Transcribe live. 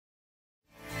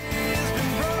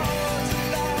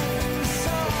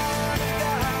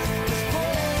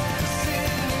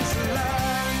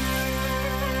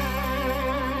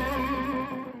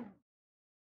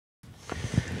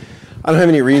I don't have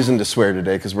any reason to swear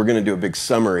today because we're going to do a big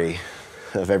summary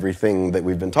of everything that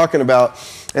we've been talking about.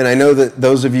 And I know that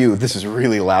those of you, this is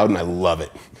really loud and I love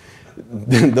it.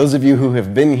 Those of you who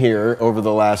have been here over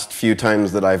the last few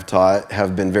times that I've taught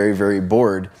have been very, very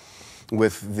bored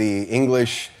with the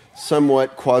English,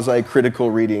 somewhat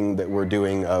quasi-critical reading that we're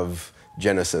doing of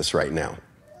Genesis right now.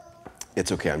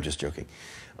 It's okay, I'm just joking.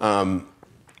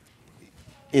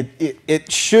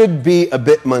 It should be a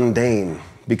bit mundane,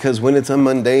 because when it's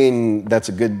mundane, that's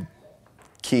a good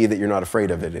key that you're not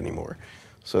afraid of it anymore.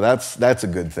 So that's a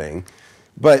good thing.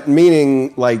 But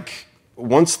meaning, like,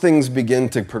 once things begin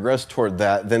to progress toward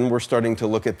that, then we're starting to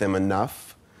look at them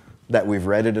enough that we've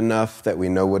read it enough that we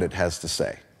know what it has to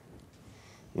say.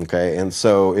 Okay, and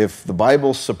so if the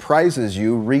Bible surprises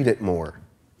you, read it more.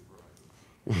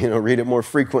 Read it more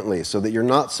frequently so that you're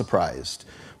not surprised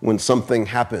when something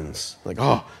happens. Like,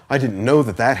 oh, I didn't know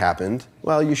that happened.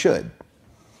 Well, you should.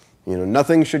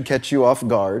 Nothing should catch you off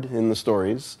guard in the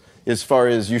stories as far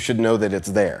as you should know that it's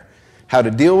there. How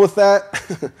to deal with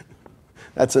that,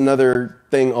 that's another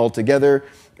thing altogether,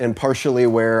 and partially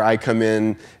where I come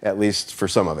in, at least for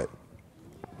some of it.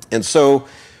 And so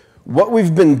what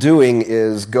we've been doing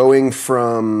is going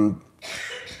from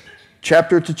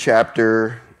chapter to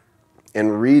chapter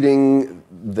and reading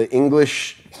the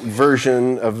English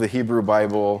version of the Hebrew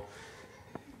Bible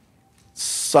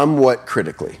somewhat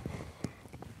critically.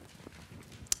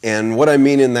 And what I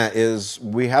mean in that is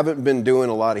we haven't been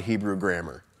doing a lot of Hebrew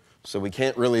grammar, so we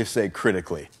can't really say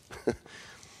critically.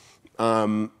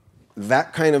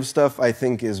 That kind of stuff, I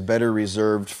think, is better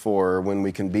reserved for when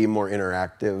we can be more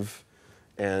interactive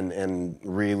and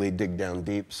really dig down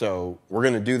deep. So we're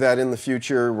going to do that in the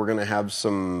future. We're going to have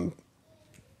some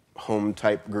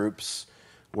home-type groups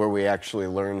where we actually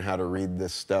learn how to read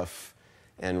this stuff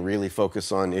and really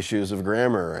focus on issues of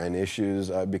grammar and issues,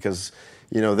 because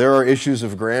there are issues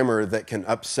of grammar that can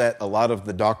upset a lot of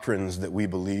the doctrines that we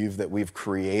believe that we've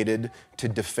created to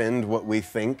defend what we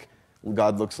think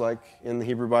God looks like in the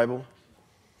Hebrew Bible.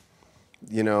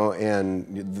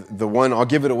 And the one, I'll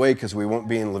give it away because we won't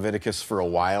be in Leviticus for a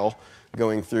while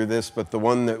going through this, but the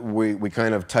one that we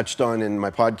kind of touched on in my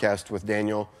podcast with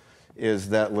Daniel is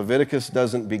that Leviticus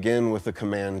doesn't begin with a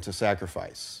command to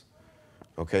sacrifice.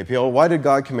 Okay, people, why did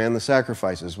God command the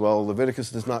sacrifices? Well,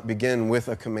 Leviticus does not begin with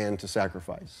a command to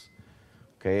sacrifice.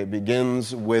 Okay, it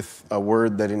begins with a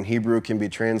word that in Hebrew can be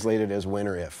translated as when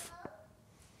or if.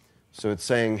 So it's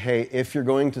saying, hey, if you're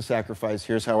going to sacrifice,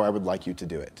 here's how I would like you to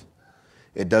do it.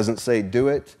 It doesn't say do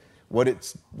it. What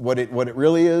it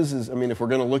really is, I mean, if we're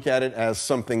going to look at it as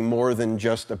something more than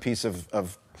just a piece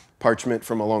of parchment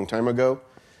from a long time ago,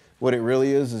 what it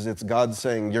really is it's God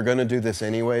saying, you're going to do this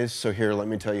anyways, so here, let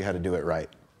me tell you how to do it right.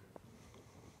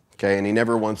 Okay, and he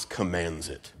never once commands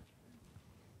it.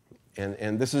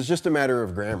 And this is just a matter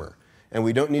of grammar. And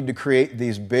we don't need to create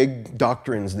these big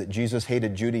doctrines that Jesus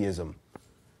hated Judaism.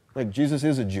 Like, Jesus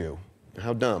is a Jew.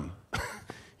 How dumb.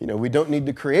 We don't need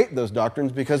to create those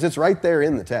doctrines because it's right there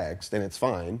in the text, and it's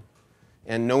fine.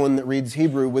 And no one that reads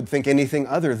Hebrew would think anything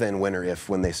other than when or if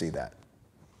when they see that.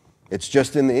 It's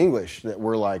just in the English that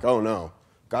we're like, oh no,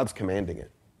 God's commanding it.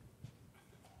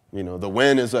 The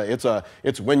when is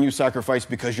it's when you sacrifice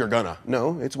because you're gonna.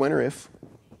 No, it's when or if.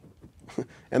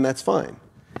 And that's fine.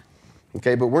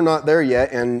 Okay, but we're not there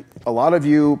yet, and a lot of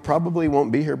you probably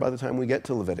won't be here by the time we get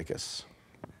to Leviticus.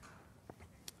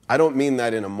 I don't mean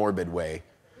that in a morbid way.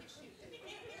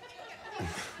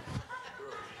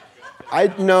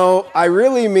 I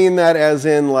really mean that as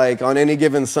in, like, on any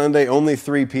given Sunday, only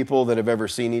 3 people that have ever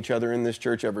seen each other in this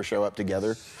church ever show up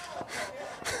together.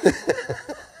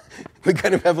 We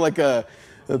kind of have like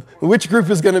which group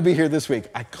is going to be here this week?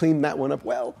 I cleaned that one up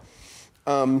well.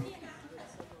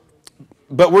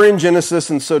 But we're in Genesis,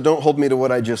 and so don't hold me to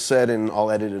what I just said, and I'll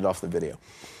edit it off the video.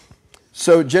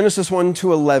 So Genesis 1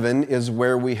 to 11 is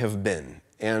where we have been.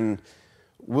 And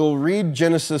we'll read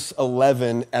Genesis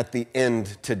 11 at the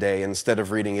end today instead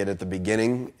of reading it at the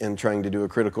beginning and trying to do a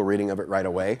critical reading of it right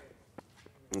away.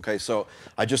 Okay, so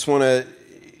I just want to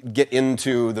get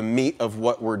into the meat of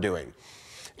what we're doing.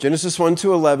 Genesis 1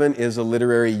 to 11 is a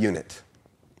literary unit,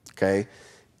 okay?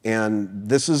 And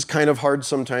this is kind of hard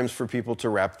sometimes for people to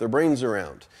wrap their brains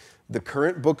around. The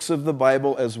current books of the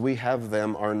Bible as we have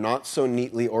them are not so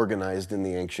neatly organized in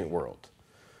the ancient world.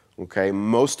 Okay,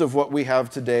 most of what we have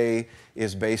today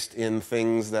is based in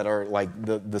things that are like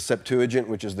the Septuagint,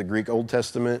 which is the Greek Old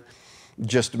Testament,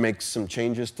 just makes some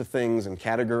changes to things and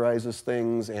categorizes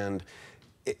things, and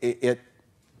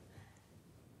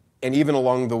and even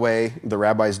along the way, the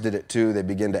rabbis did it too. They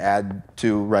begin to add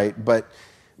to, right? But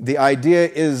the idea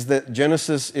is that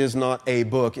Genesis is not a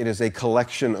book, it is a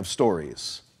collection of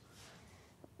stories.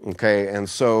 Okay, and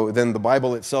so then the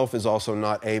Bible itself is also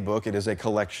not a book, it is a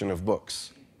collection of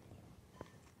books.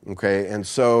 Okay, and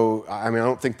so, I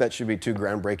don't think that should be too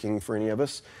groundbreaking for any of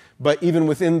us. But even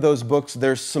within those books,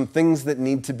 there's some things that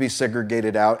need to be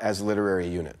segregated out as literary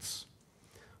units.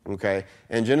 Okay,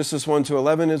 and Genesis 1 to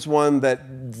 11 is one that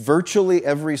virtually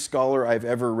every scholar I've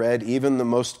ever read, even the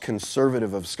most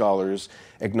conservative of scholars,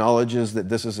 acknowledges that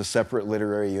this is a separate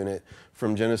literary unit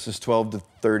from Genesis 12 to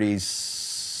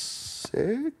 36?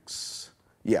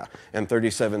 Yeah, and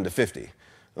 37 to 50.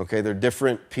 Okay, they're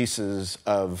different pieces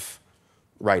of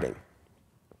writing.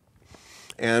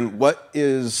 And what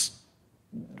is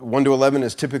 1 to 11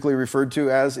 is typically referred to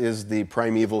as is the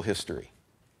primeval history.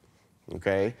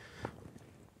 Okay?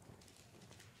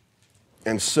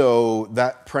 And so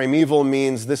that primeval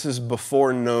means this is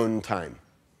before known time.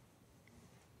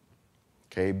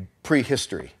 Okay,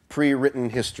 prehistory, pre-written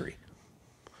history.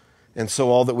 And so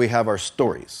all that we have are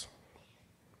stories.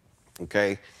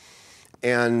 Okay?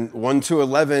 And 1 to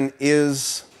 11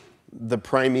 is the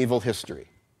primeval history.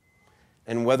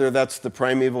 And whether that's the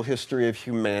primeval history of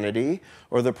humanity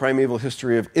or the primeval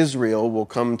history of Israel will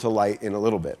come to light in a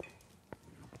little bit.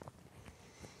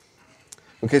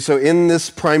 Okay, so in this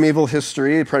primeval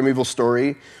history, primeval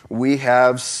story, we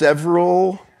have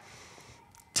several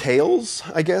tales,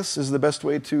 I guess, is the best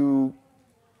way to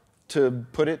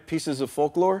put it. Pieces of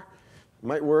folklore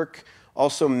might work.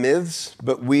 Also myths,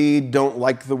 but we don't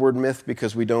like the word myth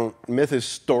because myth is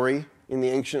story in the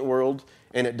ancient world,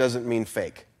 and it doesn't mean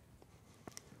fake.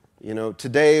 You know,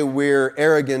 today we're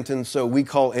arrogant, and so we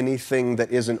call anything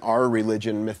that isn't our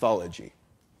religion mythology.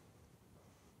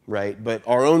 Right? But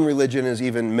our own religion is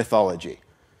even mythology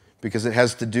because it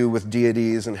has to do with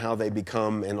deities and how they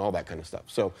become and all that kind of stuff.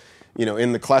 So, you know,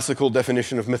 in the classical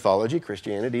definition of mythology,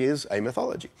 Christianity is a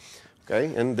mythology.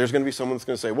 Okay? And there's going to be someone that's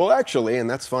going to say, well, actually, and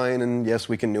that's fine, and yes,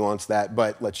 we can nuance that,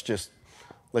 but let's just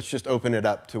open it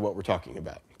up to what we're talking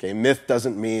about. Okay? Myth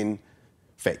doesn't mean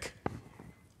fake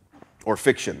or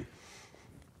fiction.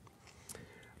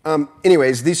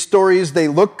 Anyways, these stories, they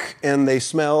look and they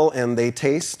smell and they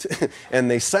taste and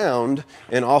they sound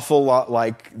an awful lot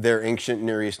like their ancient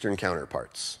Near Eastern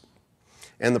counterparts.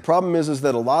 And the problem is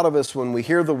that a lot of us, when we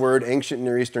hear the word ancient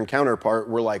Near Eastern counterpart,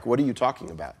 we're like, what are you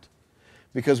talking about?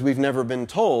 Because we've never been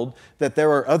told that there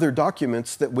are other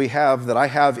documents that I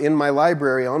have in my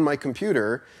library on my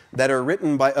computer that are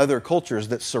written by other cultures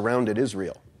that surrounded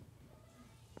Israel.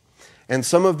 And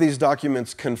some of these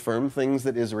documents confirm things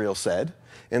that Israel said,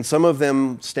 and some of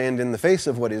them stand in the face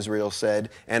of what Israel said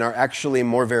and are actually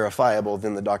more verifiable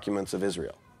than the documents of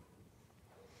Israel.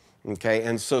 Okay,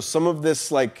 and so some of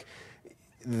this,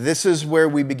 this is where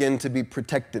we begin to be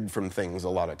protected from things a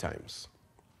lot of times.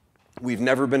 We've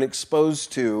never been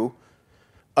exposed to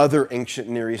other ancient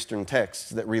Near Eastern texts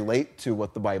that relate to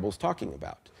what the Bible's talking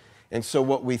about. And so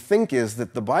what we think is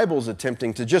that the Bible's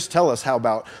attempting to just tell us how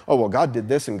about, oh, well, God did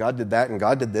this and God did that and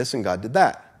God did this and God did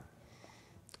that.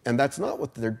 And that's not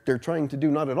what they're trying to do,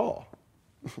 not at all.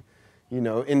 You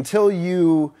know, until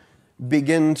you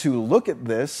begin to look at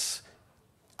this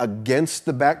against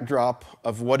the backdrop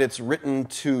of what it's written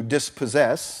to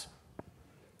dispossess,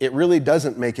 it really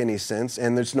doesn't make any sense,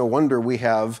 and there's no wonder we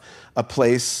have a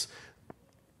place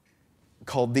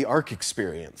called the Ark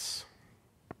Experience.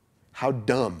 How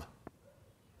dumb.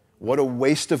 What a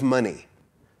waste of money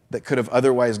that could have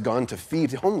otherwise gone to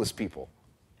feed homeless people.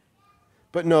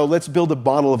 But no, let's build a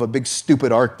model of a big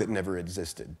stupid ark that never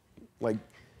existed.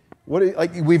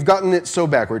 We've gotten it so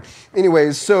backward.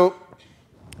 Anyways, so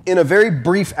in a very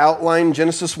brief outline,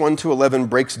 Genesis 1 to 11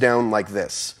 breaks down like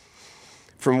this.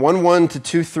 From 1:1 to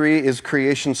 2:3 is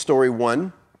creation story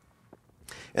 1,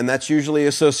 and that's usually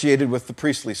associated with the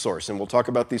priestly source, and we'll talk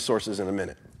about these sources in a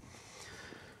minute.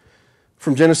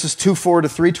 From Genesis 2:4 to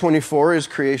 3:24 is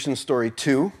creation story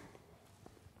 2,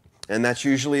 and that's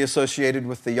usually associated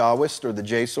with the Yahwist or the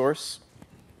J source.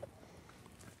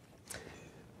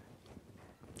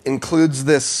 Includes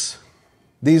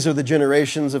these are the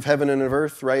generations of heaven and of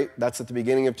earth, right? That's at the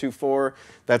beginning of 2:4.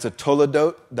 That's a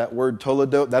toledot. That word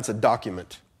toledot, that's a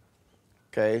document.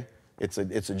 Okay? It's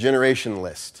a generation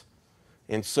list.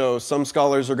 And so some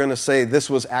scholars are going to say this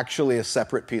was actually a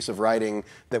separate piece of writing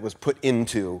that was put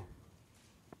into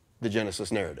the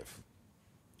Genesis narrative.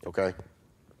 Okay?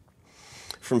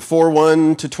 From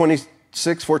 4:1 to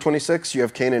 4:26, you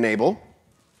have Cain and Abel.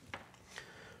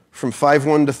 From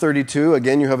 5:1 to 32,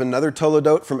 again, you have another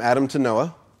toledot from Adam to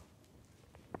Noah.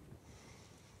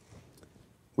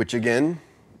 Which again,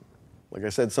 like I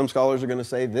said, some scholars are going to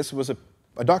say this was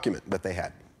a document that they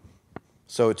had.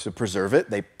 So to preserve it,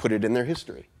 they put it in their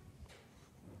history.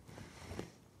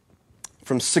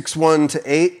 From 6:1 to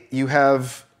 8, you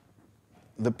have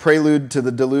the prelude to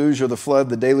the deluge or the flood.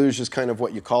 The deluge is kind of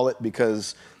what you call it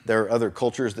because there are other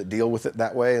cultures that deal with it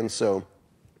that way. And so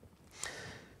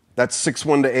that's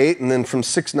 6:1 to 8. And then from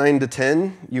 6:9 to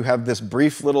 10, you have this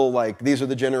brief little, like, these are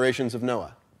the generations of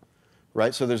Noah,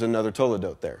 right? So there's another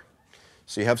Toledot there.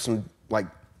 So you have some, like,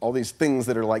 all these things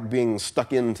that are like being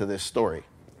stuck into this story.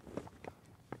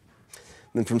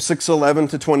 Then from 6:11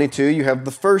 to 22, you have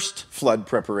the first flood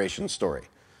preparation story.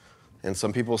 And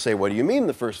some people say, what do you mean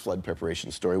the first flood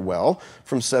preparation story? Well,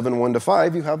 from 7:1 to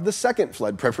 5, you have the second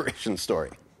flood preparation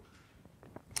story.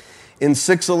 In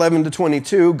 6:11 to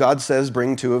 22, God says,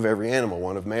 bring 2 of every animal,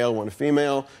 1 of male, 1 of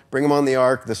female, bring them on the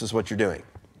ark, this is what you're doing.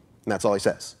 And that's all he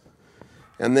says.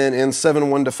 And then in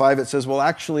 7:1 to 5, it says, well,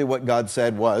 actually what God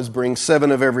said was, bring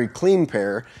 7 of every clean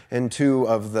pair and 2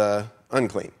 of the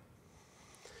unclean.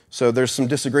 So there's some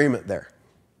disagreement there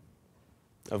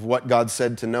of what God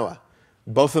said to Noah.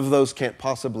 Both of those can't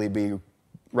possibly be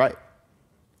right.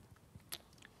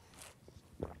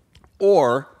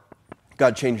 Or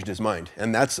God changed his mind,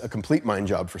 and that's a complete mind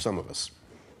job for some of us.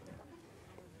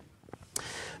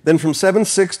 Then from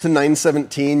 7:6 to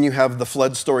 9:17, you have the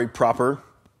flood story proper.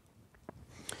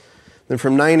 Then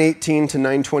from 9:18 to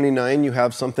 9:29, you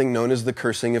have something known as the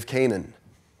cursing of Canaan.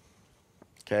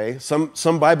 Okay,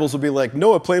 some Bibles will be like,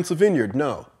 Noah plants a vineyard.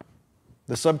 No.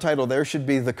 The subtitle there should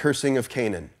be the cursing of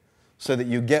Canaan, so that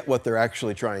you get what they're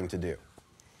actually trying to do.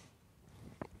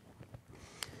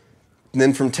 And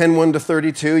then from 10:1 to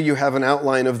 32, you have an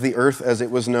outline of the earth as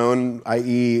it was known,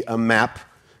 i.e. a map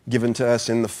given to us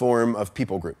in the form of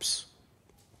people groups.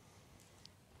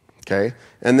 Okay,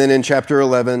 and then in chapter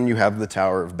 11, you have the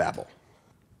Tower of Babel.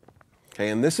 Okay,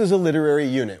 and this is a literary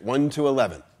unit, 1 to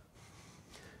 11.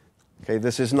 Okay,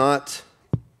 this is not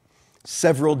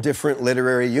several different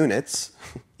literary units,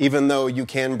 even though you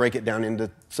can break it down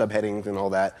into subheadings and all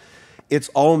that. It's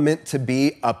all meant to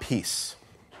be a piece.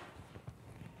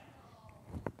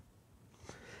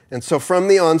 And so from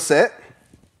the onset,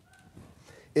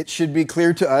 it should be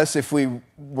clear to us, if we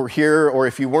were here or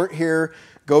if you weren't here,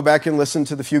 go back and listen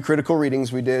to the few critical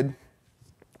readings we did,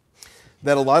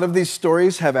 that a lot of these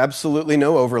stories have absolutely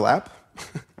no overlap.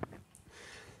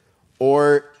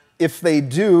 Or if they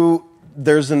do,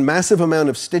 there's a massive amount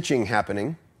of stitching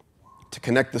happening to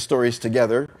connect the stories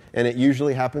together, and it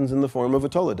usually happens in the form of a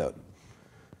Toledot.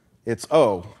 It's,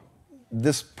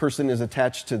 this person is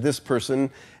attached to this person,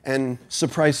 and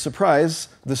surprise, surprise,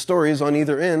 the stories on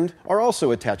either end are also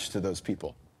attached to those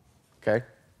people. Okay?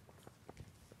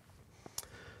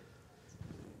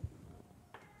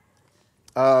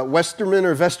 Westerman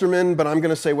or Vesterman, but I'm going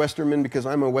to say Westerman because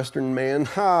I'm a Western man.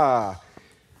 Ha!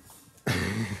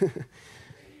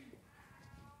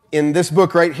 In this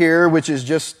book right here, which is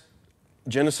just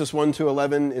Genesis 1 to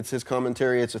 11, it's his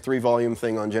commentary. It's a 3-volume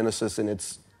thing on Genesis, and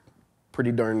it's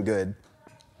pretty darn good.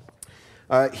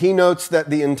 He notes that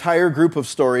the entire group of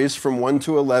stories from 1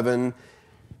 to 11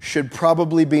 should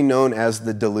probably be known as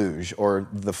the deluge or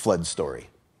the flood story.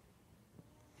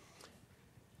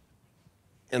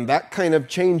 And that kind of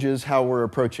changes how we're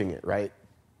approaching it, right?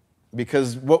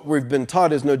 Because what we've been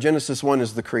taught is, no, Genesis 1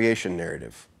 is the creation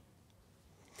narrative.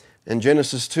 And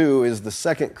Genesis 2 is the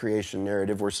second creation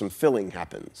narrative where some filling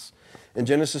happens. And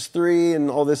Genesis 3 and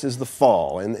all this is the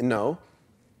fall. And no,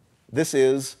 this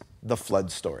is the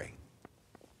flood story.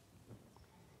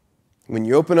 When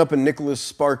you open up a Nicholas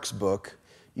Sparks book,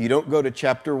 you don't go to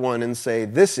chapter 1 and say,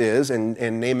 this is, and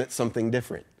name it something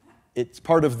different. It's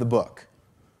part of the book.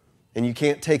 And you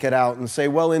can't take it out and say,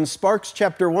 well, in Sparks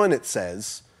chapter 1 it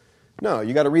says. No,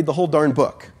 you got to read the whole darn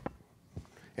book.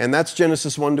 And that's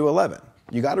Genesis 1 to 11.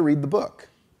 You got to read the book.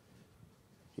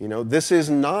 You know, this is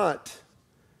not,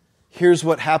 here's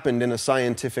what happened in a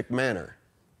scientific manner.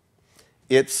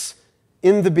 It's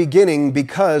in the beginning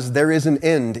because there is an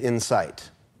end in sight.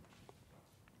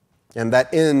 And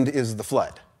that end is the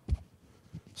flood.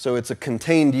 So it's a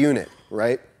contained unit,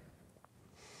 right,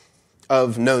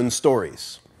 of known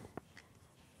stories.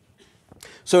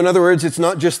 So in other words, it's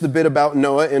not just the bit about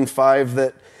Noah in 5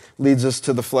 that leads us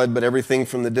to the flood, but everything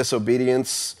from the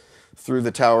disobedience through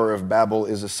the Tower of Babel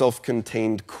is a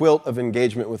self-contained quilt of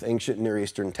engagement with ancient Near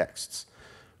Eastern texts.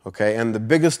 Okay, and the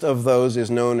biggest of those is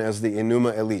known as the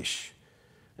Enuma Elish,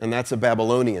 and that's a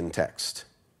Babylonian text.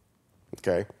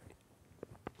 Okay.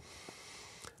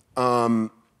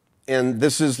 And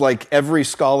this is like every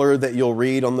scholar that you'll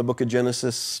read on the book of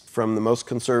Genesis, from the most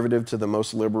conservative to the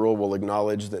most liberal, will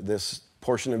acknowledge that this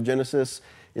portion of Genesis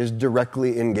is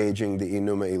directly engaging the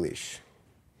Enuma Elish.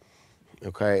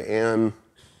 Okay, and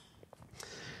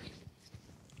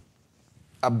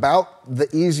about the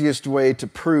easiest way to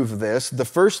prove this, the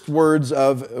first words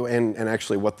of, and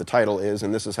actually what the title is,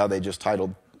 and this is how they just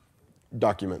titled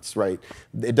documents, right?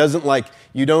 It doesn't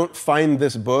you don't find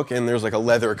this book and there's like a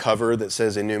leather cover that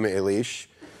says Enuma Elish.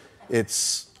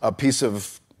 It's a piece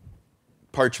of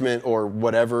parchment or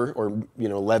whatever, or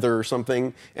leather or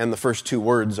something, and the first two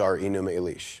words are Enuma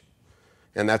Elish.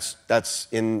 And that's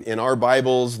in our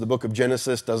Bibles. The book of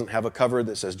Genesis doesn't have a cover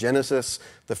that says Genesis.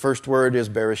 The first word is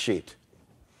Bereshit.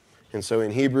 And so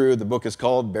in Hebrew, the book is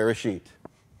called Bereshit.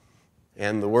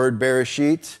 And the word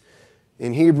Bereshit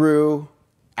in Hebrew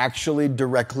actually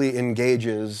directly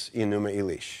engages Enuma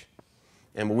Elish.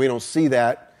 And we don't see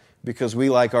that because we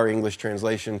like our English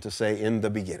translation to say in the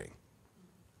beginning,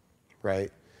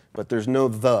 right? But there's no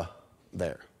the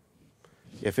there.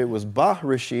 If it was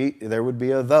Ba-Reshit, there would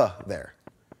be a the there.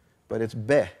 But it's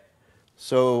Be.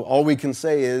 So all we can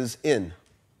say is in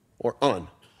or on,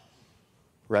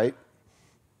 right?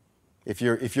 If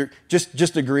you're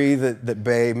just agree that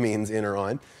Be means in or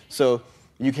on. So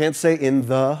you can't say in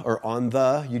the or on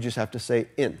the, you just have to say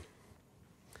in.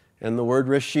 And the word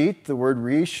Reshit, the word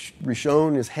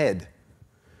Rishon is head.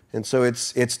 And so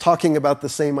it's talking about the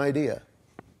same idea.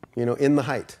 In the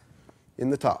height, in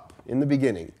the top, in the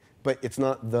beginning. But it's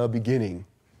not the beginning.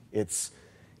 It's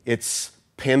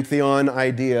pantheon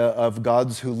idea of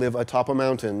gods who live atop a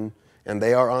mountain and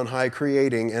they are on high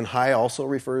creating, and high also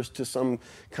refers to some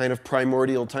kind of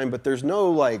primordial time, but there's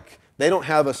no they don't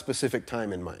have a specific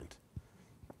time in mind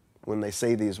when they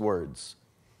say these words.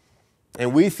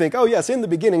 And we think, oh yes, in the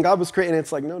beginning God was creating.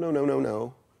 It's like,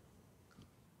 no.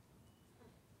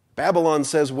 Babylon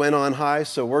says when on high,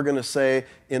 so we're going to say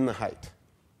in the height.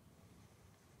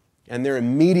 And they're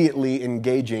immediately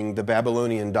engaging the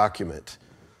Babylonian document,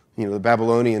 the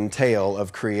Babylonian tale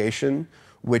of creation,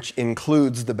 which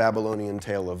includes the Babylonian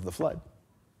tale of the flood.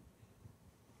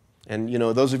 And,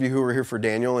 those of you who were here for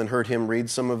Daniel and heard him read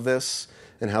some of this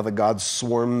and how the gods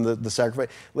swarm the sacrifice,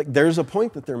 there's a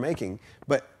point that they're making.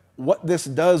 But what this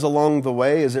does along the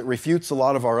way is it refutes a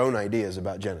lot of our own ideas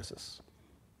about Genesis.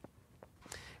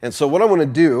 And so what I want to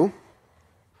do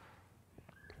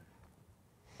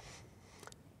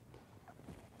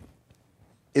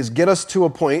is get us to a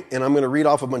point, and I'm going to read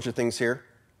off a bunch of things here,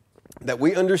 that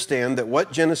we understand that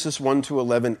what Genesis 1 to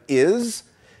 11 is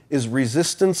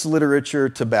resistance literature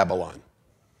to Babylon.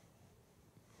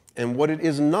 And what it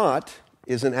is not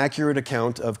is an accurate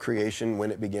account of creation, when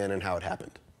it began and how it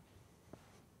happened.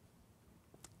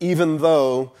 Even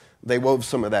though they wove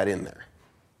some of that in there.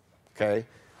 Okay?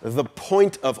 The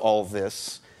point of all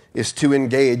this is to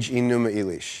engage Enuma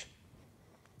Elish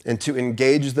and to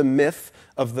engage the myth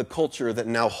of the culture that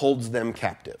now holds them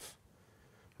captive,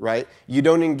 right? You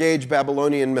don't engage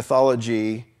Babylonian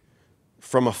mythology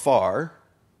from afar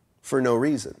for no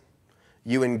reason.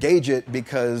 You engage it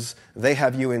because they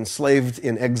have you enslaved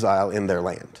in exile in their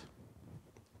land.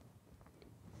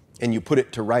 And you put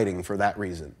it to writing for that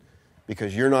reason,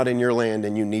 because you're not in your land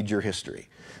and you need your history.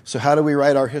 So how do we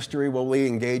write our history? Well, we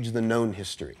engage the known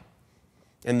history.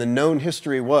 And the known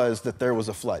history was that there was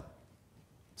a flood.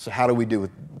 So how do we do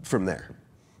it from there?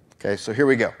 Okay, so here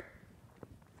we go.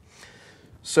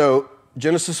 So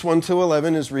Genesis 1 to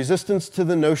 11 is resistance to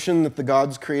the notion that the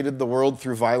gods created the world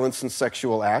through violence and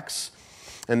sexual acts.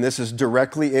 And this is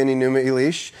directly in Enuma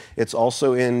Elish. It's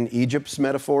also in Egypt's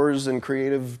metaphors and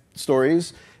creative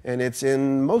stories. And it's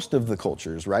in most of the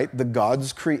cultures, right? The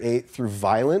gods create through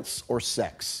violence or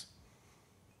sex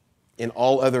in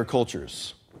all other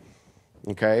cultures.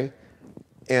 Okay?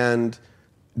 And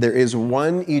there is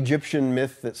one Egyptian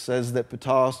myth that says that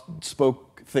Ptah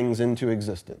spoke things into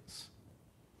existence.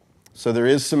 So there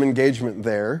is some engagement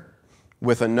there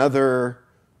with another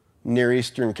Near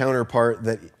Eastern counterpart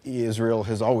that Israel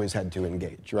has always had to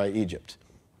engage, right? Egypt.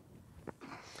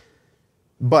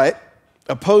 But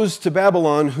opposed to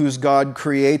Babylon, whose God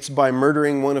creates by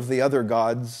murdering one of the other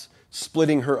gods,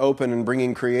 splitting her open and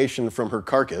bringing creation from her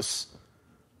carcass,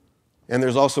 and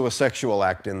there's also a sexual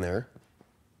act in there.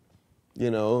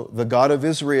 The God of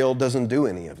Israel doesn't do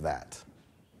any of that.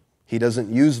 He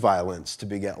doesn't use violence to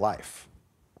beget life.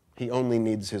 He only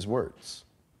needs his words.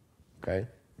 Okay?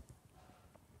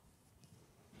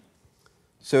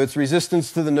 So it's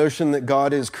resistance to the notion that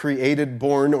God is created,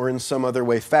 born, or in some other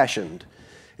way fashioned.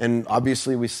 And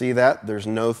obviously we see that. There's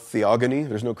no theogony.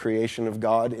 There's no creation of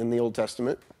God in the Old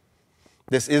Testament.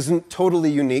 This isn't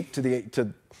totally unique to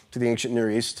the ancient Near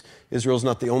East. Israel's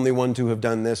not the only one to have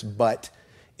done this, but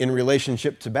in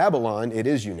relationship to Babylon, it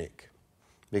is unique.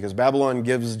 Because Babylon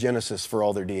gives Genesis for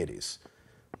all their deities.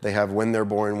 They have when they're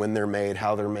born, when they're made,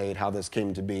 how this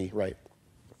came to be, right?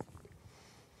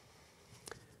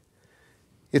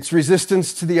 It's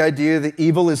resistance to the idea that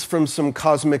evil is from some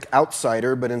cosmic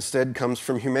outsider, but instead comes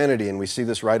from humanity. And we see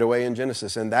this right away in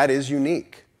Genesis. And that is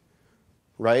unique.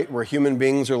 right? Where human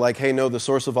beings are like, hey, no, the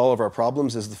source of all of our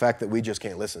problems is the fact that we just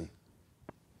can't listen.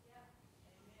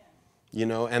 You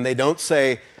know, and they don't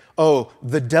say, oh,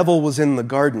 the devil was in the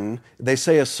garden. They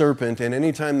say a serpent, and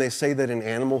anytime they say that an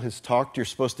animal has talked, you're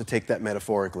supposed to take that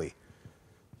metaphorically.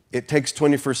 It takes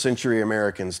 21st century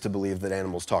Americans to believe that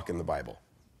animals talk in the Bible.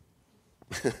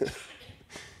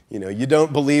 You know, you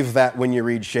don't believe that when you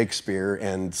read Shakespeare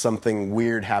and something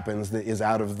weird happens that is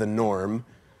out of the norm,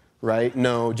 right?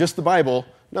 No, just the Bible.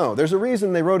 No, there's a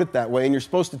reason they wrote it that way, and you're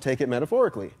supposed to take it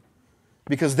metaphorically.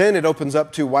 Because then it opens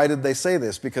up to, why did they say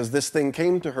this? Because this thing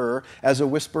came to her as a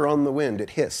whisper on the wind.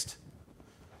 It hissed.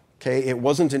 Okay, it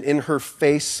wasn't an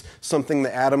in-her-face, something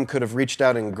that Adam could have reached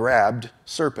out and grabbed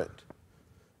serpent.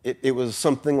 It was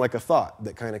something like a thought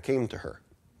that kind of came to her.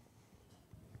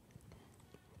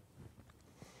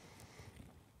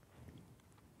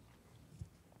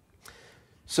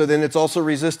 So then it's also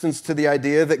resistance to the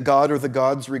idea that God or the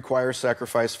gods require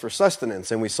sacrifice for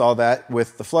sustenance. And we saw that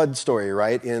with the flood story,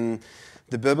 right? In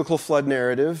the biblical flood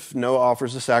narrative, Noah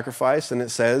offers a sacrifice, and it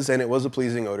says, and it was a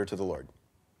pleasing odor to the Lord.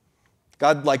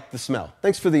 God liked the smell.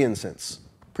 Thanks for the incense.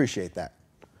 Appreciate that.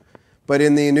 But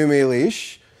in the Enuma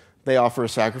Elish, they offer a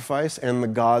sacrifice, and the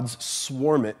gods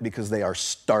swarm it because they are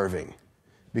starving,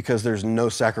 because there's no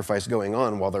sacrifice going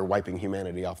on while they're wiping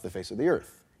humanity off the face of the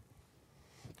earth.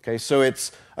 Okay, so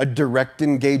it's a direct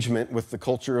engagement with the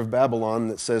culture of Babylon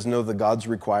that says, no, the gods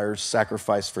require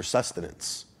sacrifice for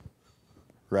sustenance,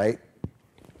 right?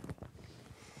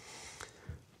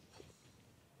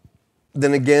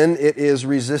 Then again, it is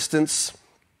resistance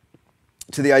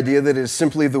to the idea that it is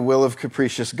simply the will of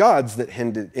capricious gods that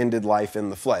ended life in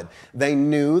the flood. They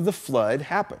knew the flood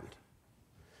happened.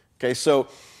 Okay, so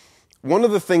one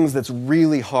of the things that's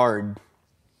really hard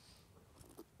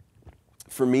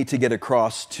for me to get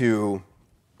across to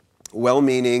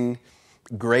well-meaning,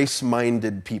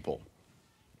 grace-minded people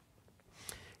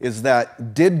is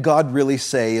that did God really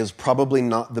say is probably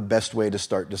not the best way to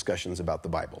start discussions about the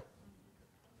Bible.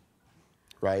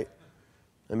 Right?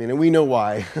 I mean, and we know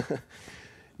why.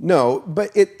 No,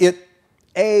 but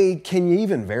can you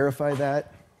even verify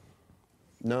that?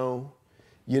 No.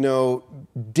 You know,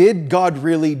 did God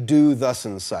really do thus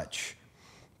and such?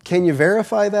 Can you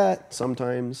verify that?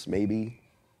 Sometimes, maybe.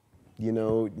 You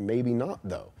know, maybe not,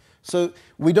 though. So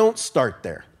we don't start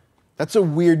there. That's a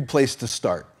weird place to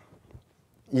start.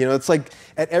 You know, it's like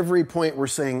at every point we're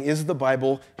saying, is the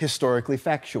Bible historically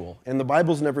factual? And the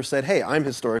Bible's never said, hey, I'm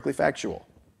historically factual.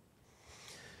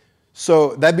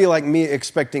 So that'd be like me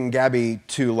expecting Gabby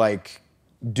to, like,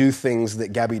 do things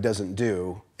that Gabby doesn't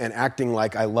do and acting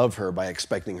like I love her by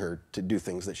expecting her to do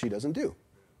things that she doesn't do.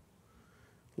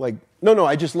 Like, no,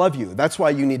 I just love you. That's why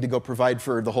you need to go provide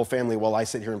for the whole family while I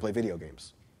sit here and play video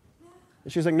games.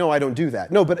 And she's like, no, I don't do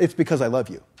that. No, but it's because I love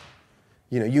you.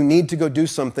 You know, you need to go do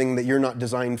something that you're not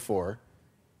designed for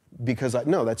because,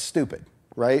 no, that's stupid,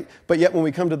 right? But yet when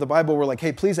we come to the Bible, we're like,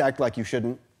 hey, please act like you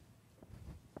shouldn't.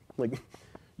 Like,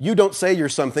 you don't say you're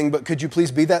something, but could you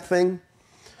please be that thing?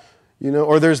 You know,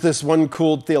 or there's this one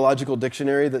cool theological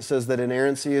dictionary that says that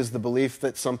inerrancy is the belief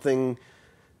that something...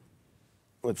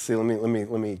 Let's see, let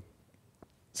me.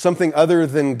 Something other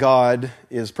than God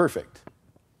is perfect.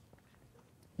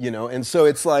 You know, and so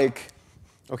it's like,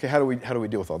 okay, how do we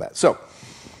deal with all that? So,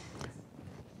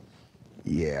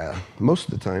 yeah, most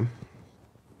of the time.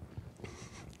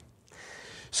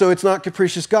 So it's not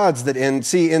capricious gods that end.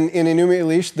 See, in Enuma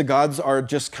Elish, the gods are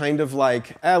just kind of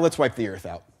like, let's wipe the earth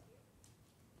out.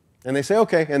 And they say,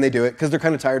 okay, and they do it because they're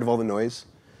kind of tired of all the noise.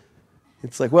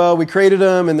 It's like, well, we created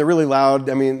them, and they're really loud.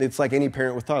 I mean, it's like any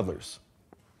parent with toddlers.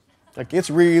 Like,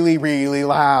 it's really, really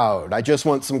loud. I just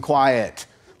want some quiet.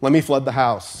 Let me flood the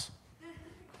house.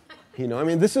 You know, I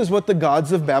mean, this is what the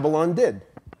gods of Babylon did.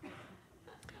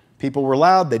 People were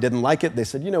loud. They didn't like it. They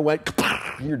said, you know what?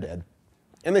 You're dead.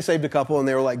 And they saved a couple, and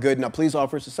they were like, good, now please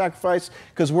offer us a sacrifice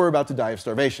because we're about to die of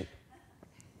starvation.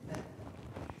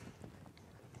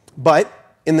 But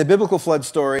in the biblical flood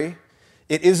story,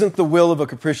 it isn't the will of a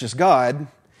capricious God,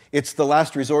 it's the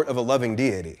last resort of a loving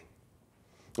deity.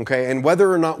 Okay, and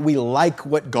whether or not we like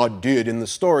what God did in the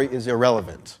story is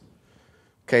irrelevant.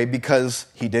 Okay, because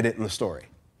he did it in the story.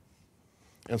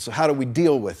 And so how do we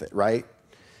deal with it, right?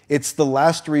 It's the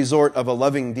last resort of a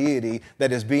loving deity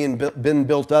that has been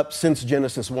built up since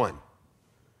Genesis 1.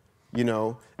 You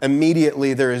know,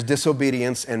 immediately there is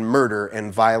disobedience and murder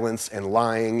and violence and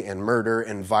lying and murder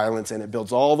and violence, and it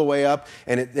builds all the way up.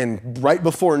 And right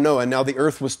before Noah, now the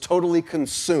earth was totally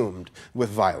consumed with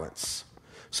violence.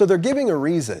 So they're giving a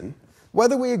reason.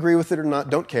 Whether we agree with it or not,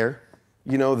 don't care.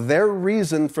 Their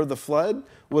reason for the flood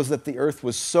was that the earth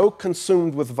was so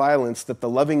consumed with violence that the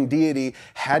loving deity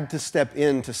had to step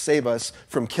in to save us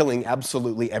from killing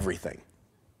absolutely everything.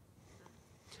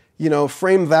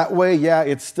 Framed that way, yeah,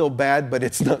 it's still bad, but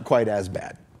it's not quite as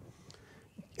bad.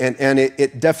 And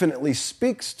it definitely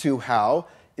speaks to how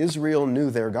Israel knew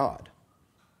their God.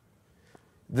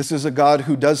 This is a God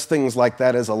who does things like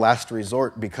that as a last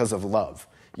resort because of love.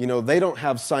 They don't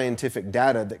have scientific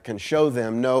data that can show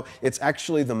them, no, it's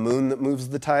actually the moon that moves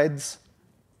the tides.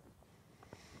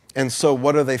 And so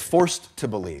what are they forced to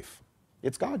believe?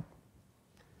 It's God.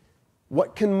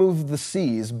 What can move the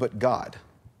seas but God?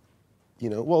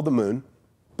 The moon,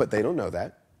 but they don't know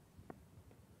that.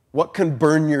 What can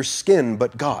burn your skin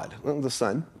but God? Well, the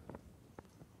sun.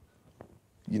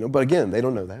 But again, they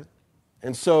don't know that.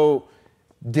 And so,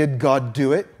 did God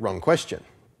do it? Wrong question.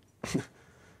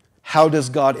 How does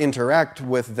God interact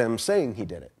with them saying he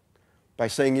did it? By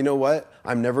saying, you know what?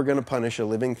 I'm never going to punish a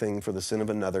living thing for the sin of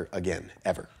another again,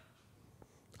 ever.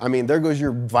 There goes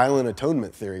your violent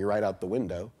atonement theory right out the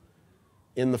window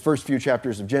in the first few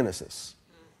chapters of Genesis.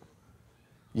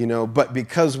 But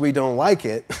because we don't like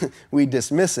it, we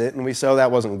dismiss it and we say, oh,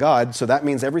 that wasn't God, so that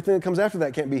means everything that comes after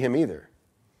that can't be him either.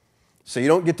 So you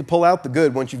don't get to pull out the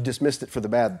good once you've dismissed it for the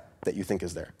bad that you think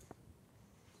is there.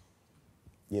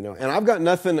 And I've got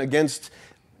nothing against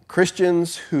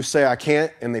Christians who say I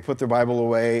can't and they put their Bible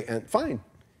away, and fine.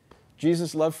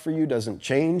 Jesus' love for you doesn't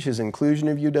change, his inclusion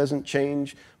of you doesn't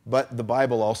change, but the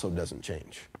Bible also doesn't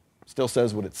change. It still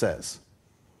says what it says.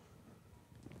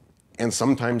 And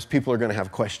sometimes people are going to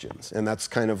have questions, and that's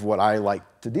kind of what I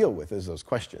like to deal with, is those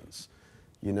questions.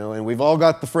 And we've all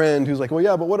got the friend who's like, well,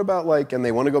 yeah, but what about and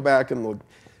they want to go back and look,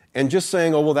 and just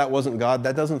saying, oh, well, that wasn't God,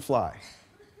 that doesn't fly.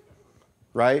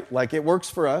 Right? It works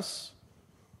for us.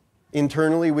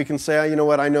 Internally, we can say, oh, you know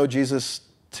what, I know Jesus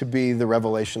to be the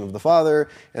revelation of the Father,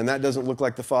 and that doesn't look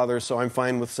like the Father, so I'm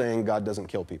fine with saying God doesn't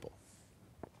kill people.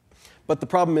 But the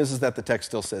problem is that the text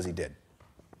still says he did.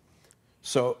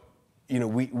 So,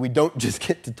 we don't just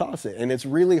get to toss it, and it's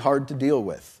really hard to deal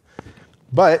with.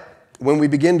 But when we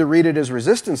begin to read it as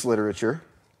resistance literature,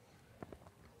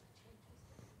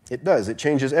 it does. It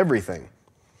changes everything.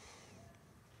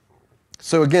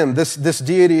 So again, this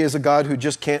deity is a God who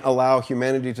just can't allow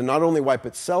humanity to not only wipe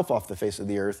itself off the face of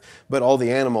the earth, but all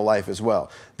the animal life as well.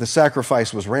 The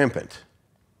sacrifice was rampant.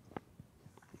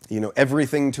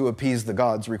 Everything to appease the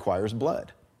gods requires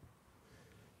blood.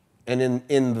 And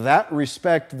in that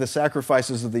respect, the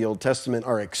sacrifices of the Old Testament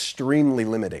are extremely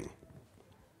limiting.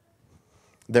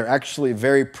 They're actually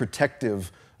very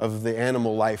protective of the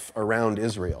animal life around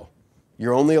Israel.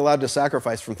 You're only allowed to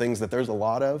sacrifice from things that there's a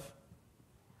lot of,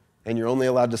 and you're only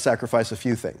allowed to sacrifice a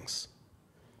few things.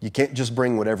 You can't just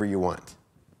bring whatever you want.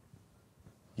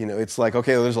 It's like,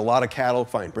 okay, there's a lot of cattle,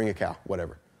 fine, bring a cow,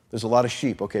 whatever. There's a lot of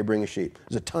sheep, okay, bring a sheep.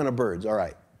 There's a ton of birds, all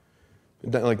right.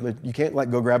 You can't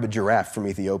go grab a giraffe from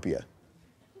Ethiopia.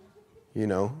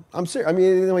 I'm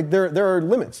serious. There are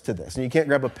limits to this, and you can't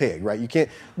grab a pig, right? You can't,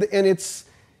 and it's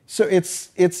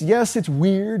yes, it's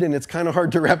weird, and it's kind of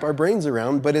hard to wrap our brains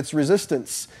around, but it's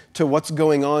resistance to what's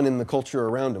going on in the culture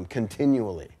around them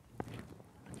continually.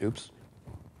 Oops.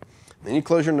 Then you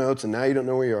close your notes, and now you don't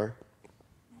know where you are.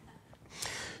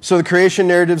 So the creation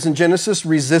narratives in Genesis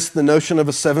resist the notion of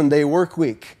a 7-day work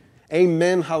week.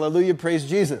 Amen, hallelujah, praise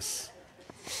Jesus.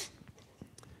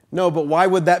 No, but why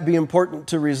would that be important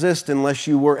to resist unless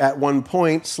you were at one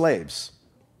point slaves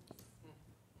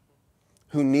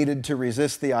who needed to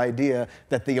resist the idea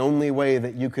that the only way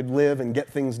that you could live and get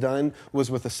things done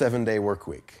was with a 7-day work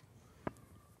week,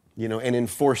 and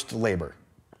enforced labor?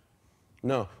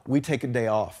 No, we take a day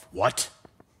off. What?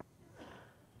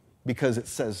 Because it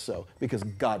says so, because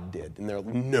God did. And they're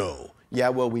like, no. Yeah,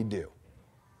 well, we do.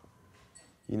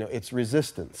 It's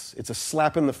resistance. It's a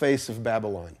slap in the face of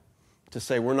Babylon to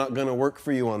say, we're not going to work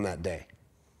for you on that day.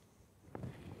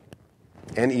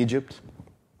 And Egypt.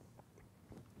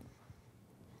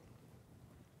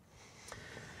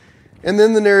 And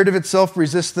then the narrative itself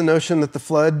resists the notion that the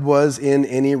flood was in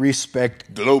any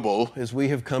respect global, as we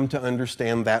have come to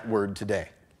understand that word today.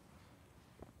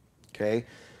 Okay?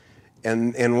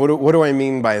 And what do I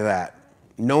mean by that?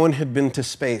 No one had been to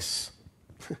space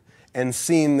and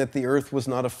seen that the earth was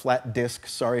not a flat disk.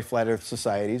 Sorry, flat earth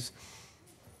societies.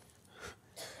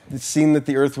 It's seen that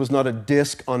the earth was not a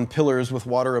disk on pillars with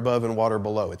water above and water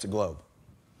below. It's a globe.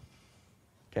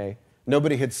 Okay?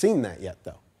 Nobody had seen that yet,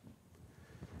 though.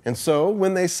 And so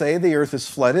when they say the earth is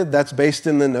flooded, that's based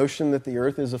in the notion that the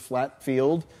earth is a flat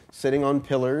field sitting on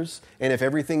pillars. And if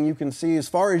everything you can see, as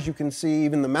far as you can see,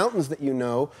 even the mountains that you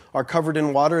know, are covered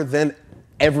in water, then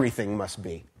everything must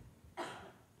be.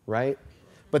 Right?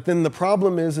 But then the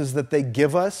problem is that they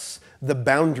give us the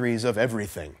boundaries of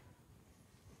everything.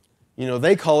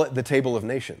 They call it the Table of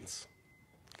Nations.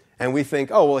 And we think,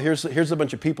 oh, well, here's a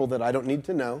bunch of people that I don't need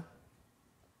to know.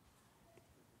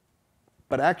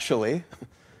 But actually,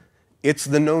 it's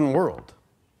the known world,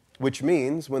 which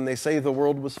means when they say the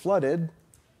world was flooded,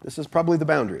 this is probably the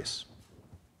boundaries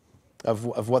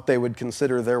of what they would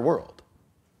consider their world.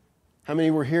 How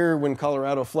many were here when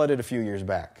Colorado flooded a few years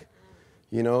back?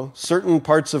 Certain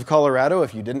parts of Colorado,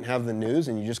 if you didn't have the news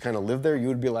and you just kind of lived there, you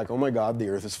would be like, oh my God, the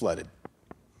earth is flooded.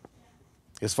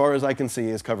 As far as I can see,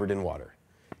 is covered in water.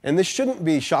 And this shouldn't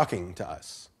be shocking to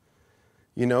us.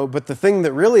 But the thing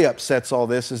that really upsets all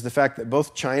this is the fact that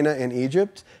both China and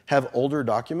Egypt have older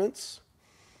documents,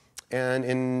 and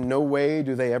in no way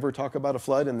do they ever talk about a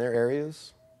flood in their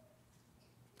areas.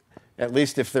 At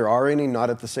least if there are any, not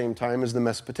at the same time as the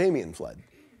Mesopotamian flood.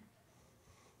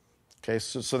 Okay,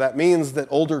 so that means that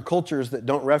older cultures that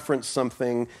don't reference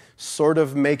something sort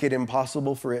of make it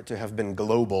impossible for it to have been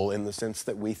global in the sense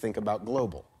that we think about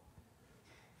global.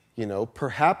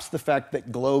 Perhaps the fact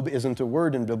that globe isn't a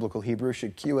word in biblical Hebrew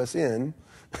should cue us in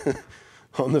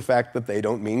on the fact that they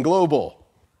don't mean global.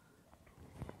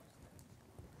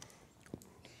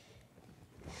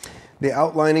 The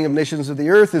outlining of nations of the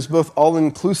earth is both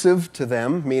all-inclusive to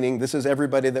them, meaning this is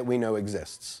everybody that we know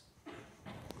exists.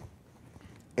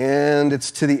 And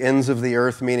it's to the ends of the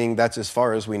earth, meaning that's as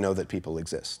far as we know that people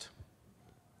exist.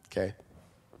 Okay?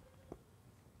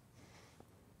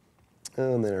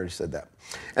 And then I already said that.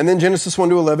 And then Genesis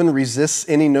 1-11 resists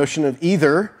any notion of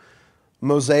either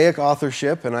Mosaic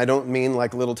authorship, and I don't mean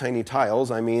like little tiny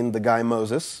tiles, I mean the guy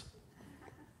Moses.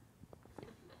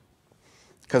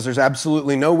 Because there's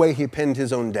absolutely no way he penned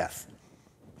his own death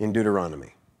in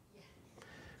Deuteronomy.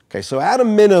 Okay, so at a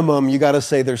minimum, you got to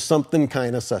say there's something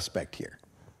kind of suspect here.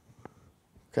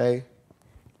 Okay?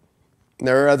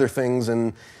 There are other things,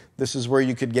 and this is where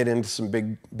you could get into some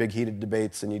big heated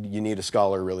debates, and you need a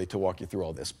scholar really to walk you through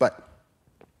all this. But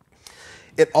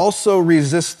it also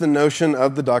resists the notion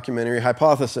of the documentary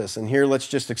hypothesis. And here, let's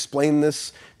just explain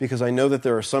this, because I know that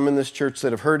there are some in this church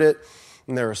that have heard it,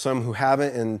 and there are some who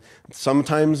haven't, and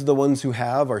sometimes the ones who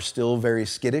have are still very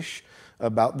skittish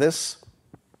about this.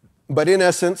 But in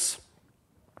essence,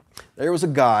 there was a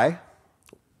guy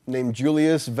named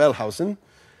Julius Wellhausen,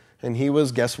 and he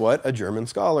was, guess what, a German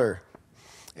scholar.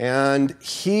 And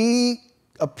he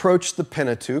approached the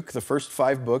Pentateuch, the first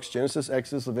 5 books, Genesis,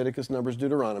 Exodus, Leviticus, Numbers,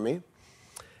 Deuteronomy,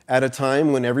 at a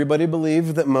time when everybody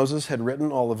believed that Moses had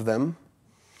written all of them.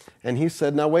 And he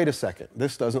said, now wait a second,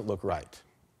 this doesn't look right.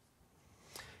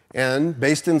 And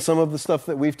based in some of the stuff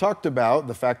that we've talked about,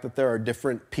 the fact that there are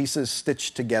different pieces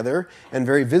stitched together, and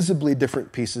very visibly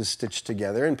different pieces stitched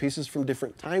together, and pieces from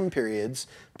different time periods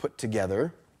put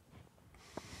together,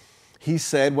 he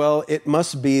said, well, it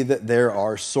must be that there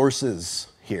are sources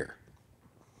here.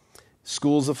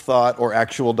 Schools of thought or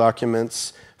actual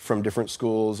documents from different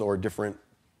schools or different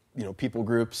people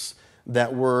groups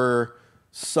that were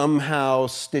somehow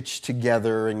stitched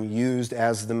together and used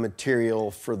as the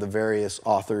material for the various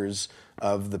authors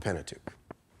of the Pentateuch.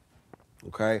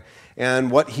 Okay? And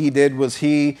what he did was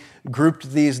he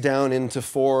grouped these down into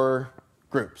 4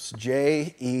 groups,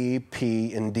 J, E,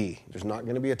 P, and D. There's not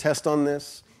going to be a test on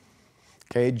this.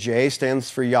 Okay, J stands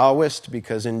for Yahwist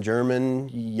because in German,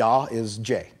 Yah is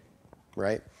J,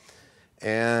 right?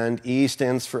 And E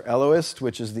stands for Elohist,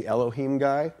 which is the Elohim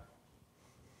guy.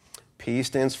 P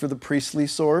stands for the priestly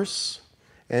source,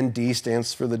 and D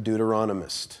stands for the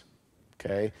Deuteronomist.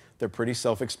 Okay? They're pretty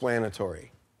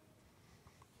self-explanatory.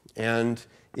 And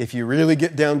if you really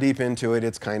get down deep into it,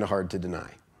 it's kind of hard to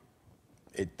deny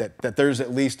that there's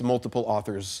at least multiple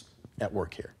authors at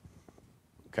work here.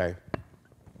 Okay?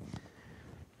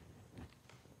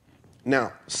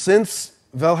 Now, since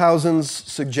Wellhausen's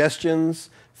suggestions,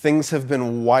 things have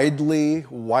been widely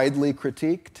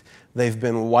critiqued. They've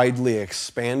been widely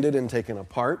expanded and taken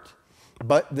apart.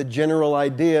 But the general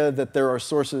idea that there are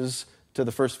sources to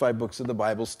the first 5 books of the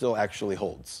Bible still actually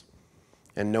holds.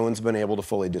 And no one's been able to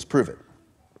fully disprove it.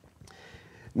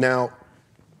 Now,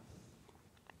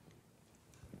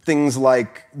 things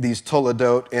like these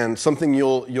Toledot and something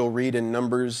you'll read in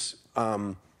Numbers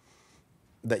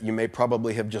that you may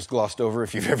probably have just glossed over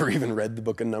if you've ever even read the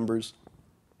book of Numbers.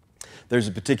 There's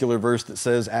a particular verse that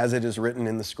says, as it is written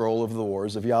in the scroll of the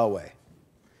wars of Yahweh.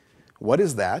 What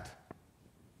is that?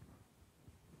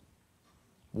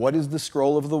 What is the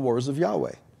scroll of the wars of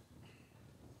Yahweh?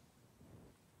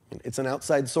 It's an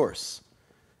outside source,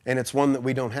 and it's one that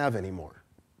we don't have anymore.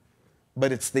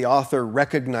 But it's the author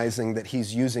recognizing that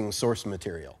he's using source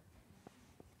material.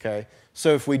 Okay?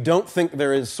 So if we don't think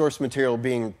there is source material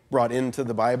being brought into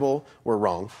the Bible, we're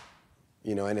wrong.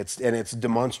 And it's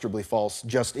demonstrably false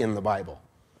just in the Bible.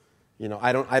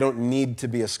 I don't need to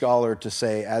be a scholar to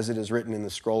say, as it is written in the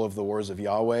scroll of the wars of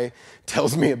Yahweh,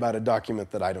 tells me about a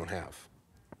document that I don't have.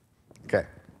 Okay.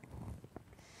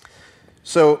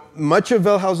 So much of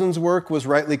Wellhausen's work was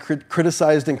rightly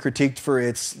criticized and critiqued for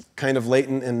its kind of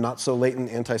latent and not so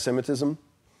latent anti-Semitism.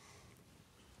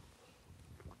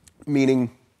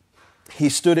 Meaning, he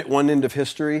stood at one end of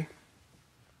history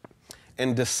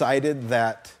and decided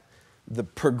that the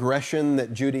progression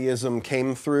that Judaism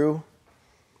came through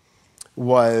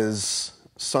was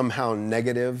somehow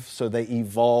negative, so they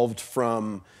evolved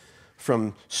from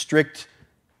strict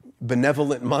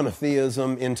benevolent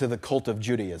monotheism into the cult of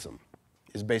Judaism,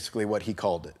 is basically what he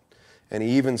called it. And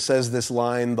he even says this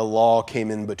line, the law came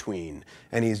in between.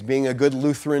 And he's being a good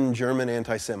Lutheran German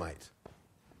anti-Semite.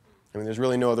 There's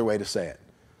really no other way to say it.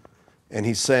 And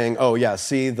he's saying, oh yeah,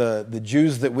 see, the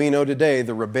Jews that we know today,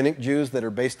 the rabbinic Jews that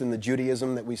are based in the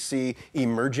Judaism that we see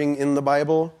emerging in the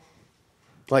Bible,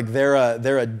 like they're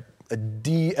a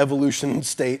de-evolution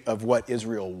state of what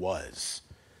Israel was.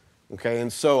 Okay,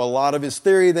 and so a lot of his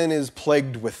theory then is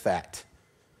plagued with that.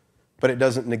 But it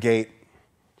doesn't negate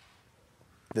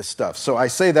this stuff. So I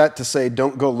say that to say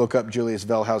don't go look up Julius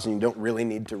Wellhausen. You don't really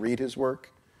need to read his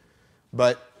work.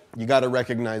 But you got to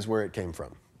recognize where it came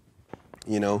from.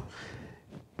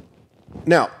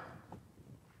 Now,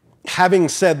 having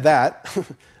said that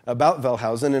about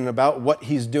Wellhausen and about what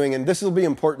he's doing, and this will be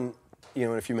important in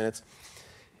a few minutes,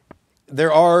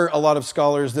 there are a lot of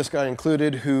scholars, this guy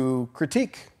included, who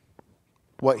critique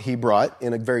what he brought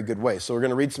in a very good way. So we're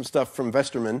going to read some stuff from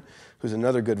Westermann, who's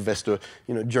another good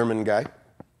German guy.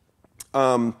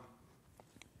 But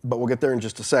we'll get there in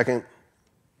just a second.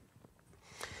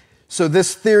 So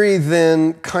this theory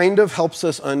then kind of helps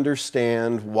us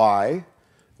understand why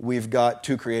we've got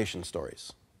two creation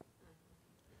stories.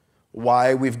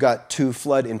 Why we've got two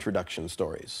flood introduction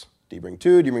stories. Do you bring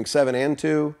 2? Do you bring 7 and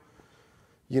 2?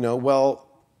 Well,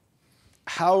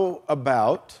 how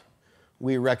about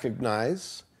we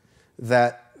recognize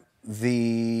that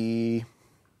the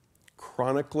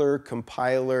chronicler,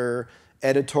 compiler,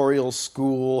 editorial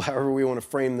school, however we want to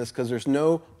frame this, because there's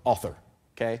no author,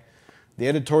 okay? The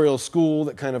editorial school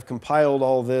that kind of compiled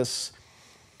all this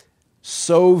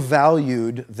so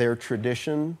valued their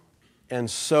tradition and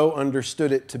so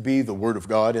understood it to be the Word of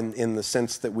God in the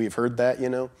sense that we've heard that,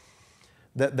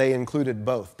 that they included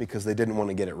both because they didn't want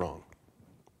to get it wrong.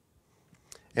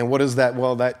 And what is that?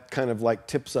 Well, that kind of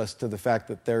tips us to the fact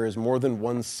that there is more than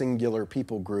one singular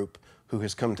people group who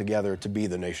has come together to be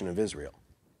the nation of Israel.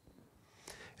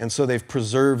 And so they've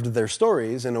preserved their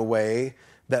stories in a way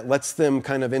that lets them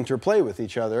kind of interplay with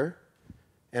each other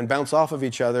and bounce off of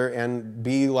each other and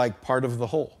be like part of the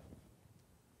whole.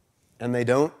 And they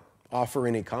don't offer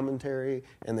any commentary,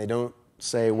 and they don't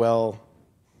say, well,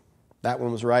 that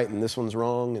one was right and this one's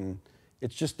wrong, and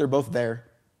it's just they're both there.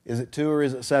 Is it 2 or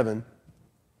is it 7?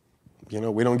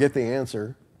 We don't get the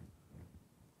answer.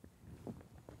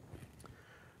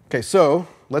 Okay, so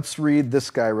let's read this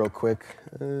guy real quick.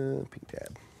 Pink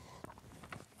tab.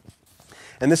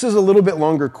 And this is a little bit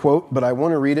longer quote, but I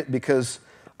want to read it because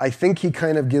I think he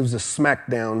kind of gives a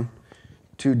smackdown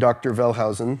to Dr.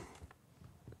 Wellhausen.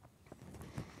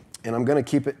 And I'm going to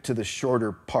keep it to the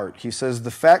shorter part. He says,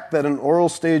 the fact that an oral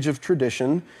stage of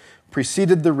tradition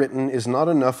preceded the written is not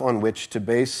enough on which to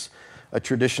base a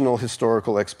traditional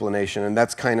historical explanation. And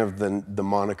that's kind of the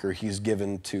moniker he's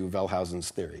given to Wellhausen's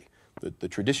theory, the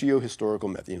traditio historical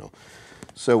method.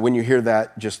 So when you hear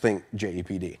that, just think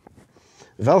JEPD.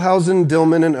 Wellhausen,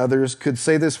 Dillman, and others could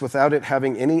say this without it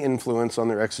having any influence on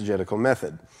their exegetical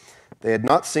method. They had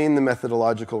not seen the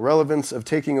methodological relevance of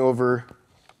taking over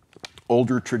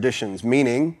older traditions,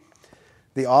 meaning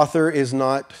the author is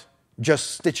not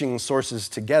just stitching sources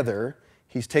together,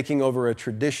 he's taking over a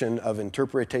tradition of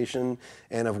interpretation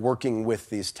and of working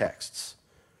with these texts.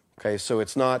 Okay, so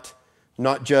it's not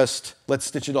just let's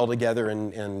stitch it all together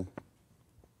and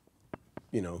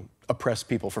oppress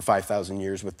people for 5,000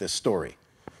 years with this story.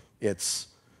 It's,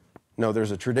 no,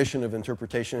 there's a tradition of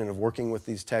interpretation and of working with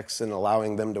these texts and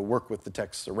allowing them to work with the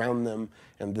texts around them,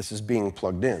 and this is being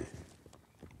plugged in.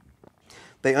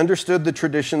 They understood the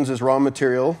traditions as raw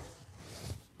material,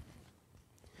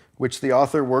 which the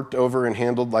author worked over and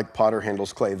handled like potter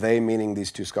handles clay, they meaning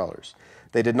these two scholars.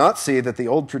 They did not see that the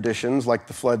old traditions, like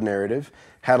the flood narrative,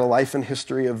 had a life and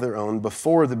history of their own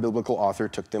before the biblical author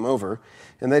took them over,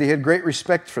 and that he had great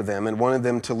respect for them and wanted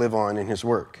them to live on in his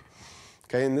work.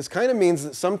 Okay, and this kind of means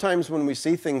that sometimes when we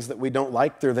see things that we don't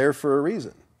like, they're there for a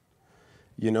reason.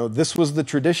 This was the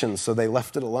tradition, so they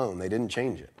left it alone. They didn't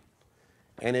change it.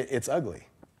 And it's ugly,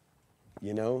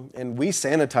 and we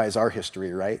sanitize our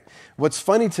history, right? What's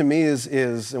funny to me is,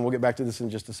 and we'll get back to this in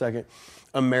just a second,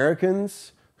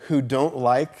 Americans who don't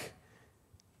like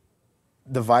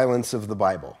the violence of the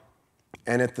Bible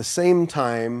and at the same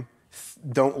time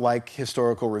don't like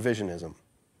historical revisionism.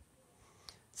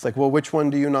 It's like, well, which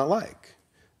one do you not like?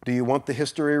 Do you want the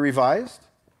history revised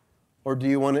or do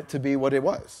you want it to be what it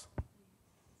was?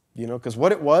 Because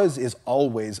what it was is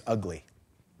always ugly.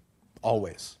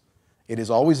 Always. It is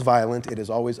always violent. It is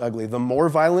always ugly. The more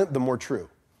violent, the more true.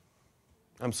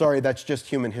 I'm sorry, that's just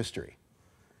human history.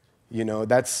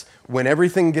 That's when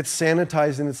everything gets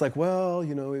sanitized and it's like, well,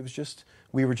 it was just,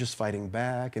 we were just fighting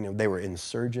back and they were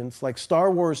insurgents. Like Star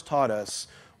Wars taught us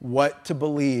what to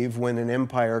believe when an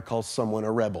empire calls someone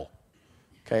a rebel.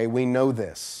 Okay, we know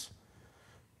this.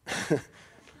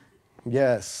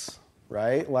 Yes,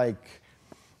 right? Like,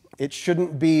 it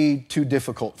shouldn't be too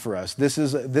difficult for us.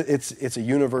 It's a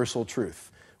universal truth.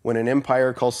 When an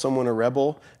empire calls someone a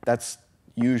rebel, that's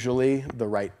usually the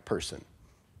right person.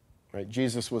 Right?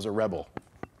 Jesus was a rebel,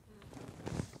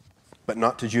 but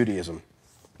not to Judaism.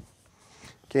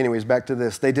 Okay, anyways, back to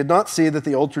this. They did not see that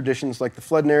the old traditions, like the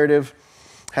flood narrative,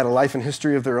 had a life and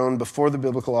history of their own before the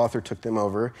biblical author took them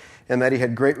over, and that he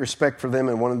had great respect for them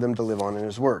and wanted them to live on in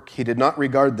his work. He did not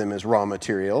regard them as raw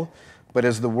material, but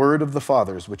as the word of the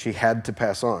fathers, which he had to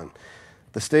pass on.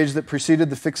 The stage that preceded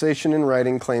the fixation in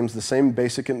writing claims the same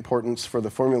basic importance for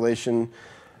the formulation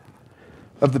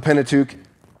of the Pentateuch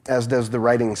as does the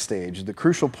writing stage. The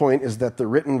crucial point is that the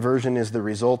written version is the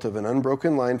result of an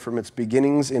unbroken line from its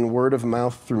beginnings in word of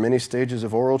mouth through many stages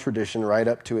of oral tradition right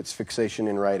up to its fixation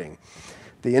in writing.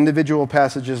 The individual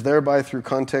passages thereby through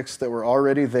contexts that were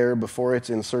already there before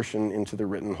its insertion into the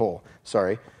written whole.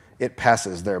 It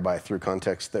passes thereby through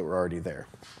contexts that were already there.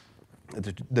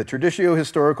 The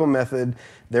traditio-historical method,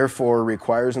 therefore,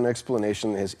 requires an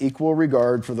explanation that has equal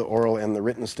regard for the oral and the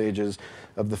written stages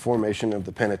of the formation of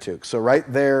the Pentateuch. So right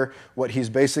there, what he's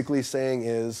basically saying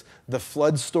is the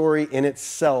flood story in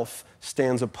itself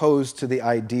stands opposed to the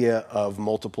idea of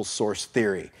multiple source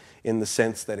theory in the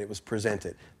sense that it was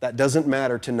presented. That doesn't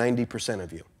matter to 90%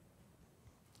 of you,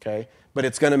 okay? But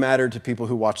it's going to matter to people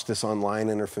who watch this online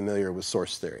and are familiar with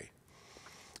source theory.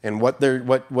 And what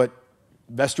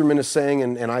Vesterman is saying,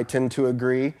 and I tend to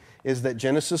agree, is that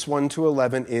Genesis 1 to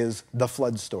 11 is the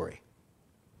flood story.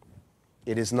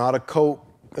 It is not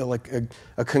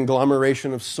a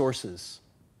conglomeration of sources.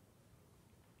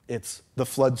 It's the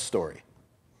flood story.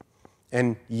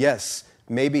 And yes,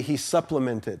 maybe he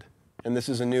supplemented, and this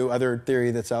is a new other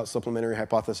theory that's out, supplementary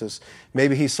hypothesis,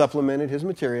 maybe he supplemented his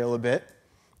material a bit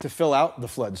to fill out the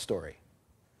flood story.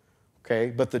 Okay,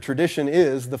 but the tradition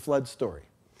is the flood story.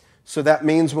 So that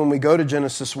means when we go to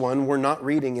Genesis 1, we're not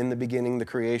reading in the beginning the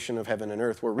creation of heaven and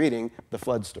earth. We're reading the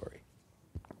flood story.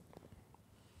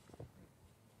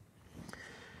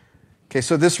 Okay,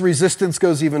 so this resistance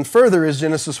goes even further as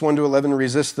Genesis 1 to 11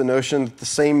 resists the notion that the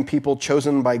same people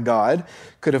chosen by God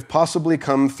could have possibly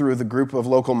come through the group of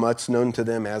local mutts known to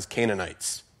them as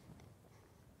Canaanites.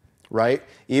 Right?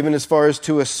 Even as far as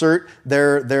to assert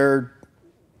their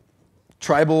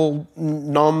tribal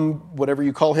whatever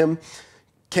you call him,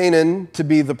 Canaan to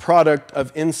be the product of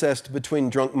incest between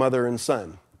drunk mother and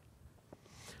son.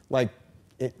 Like,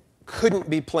 it couldn't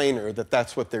be plainer that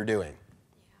that's what they're doing.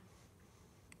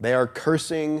 They are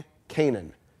cursing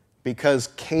Canaan because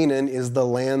Canaan is the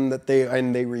land that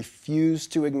they refuse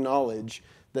to acknowledge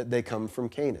that they come from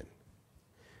Canaan.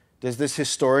 Does this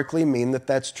historically mean that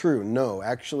that's true? No.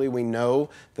 Actually, we know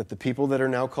that the people that are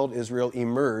now called Israel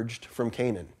emerged from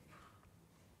Canaan.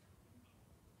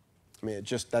 I mean,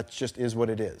 that just is what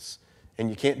it is.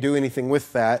 And you can't do anything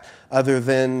with that other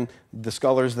than the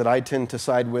scholars that I tend to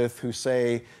side with who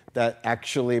say that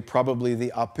actually probably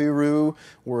the Apiru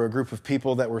were a group of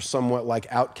people that were somewhat like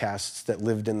outcasts that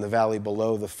lived in the valley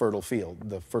below the fertile field,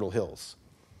 the fertile hills.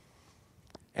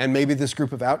 And maybe this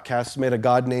group of outcasts made a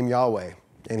god named Yahweh,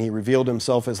 and he revealed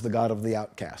himself as the God of the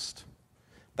outcast.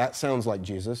 That sounds like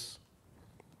Jesus.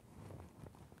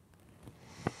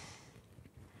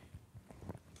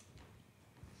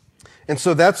 And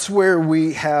so that's where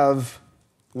we have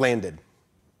landed.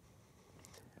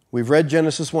 We've read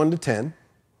Genesis 1 to 10.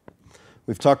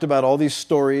 We've talked about all these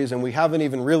stories, and we haven't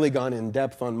even really gone in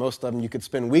depth on most of them. You could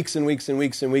spend weeks and weeks and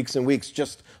weeks and weeks and weeks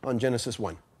just on Genesis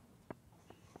 1.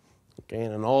 Okay,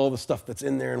 and all the stuff that's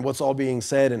in there and what's all being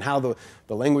said and how the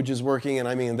language is working. And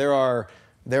I mean, there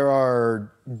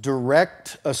are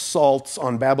direct assaults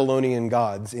on Babylonian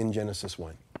gods in Genesis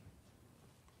 1.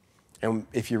 And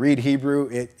if you read Hebrew,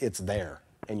 it's there.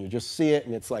 And you just see it,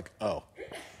 and it's like, oh.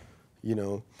 you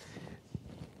know.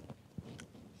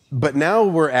 But now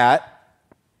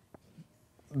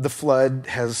the flood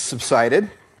has subsided,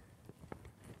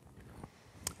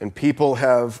 and people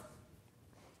have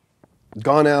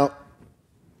gone out,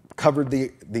 covered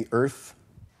the earth,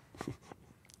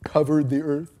 covered their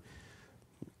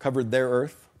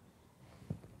earth.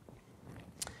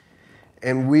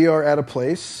 And we are at a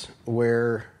place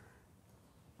where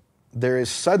there is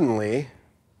suddenly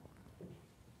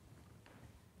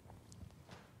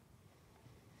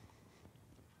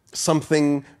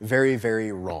something very,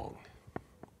 very wrong.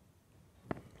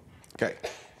 Okay. It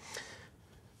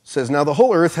says, now the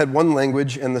whole earth had one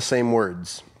language and the same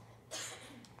words.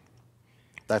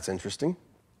 That's interesting.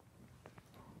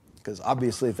 Because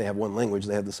obviously if they have one language,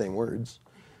 they have the same words.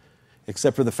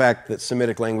 Except for the fact that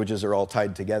Semitic languages are all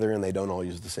tied together and they don't all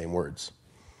use the same words.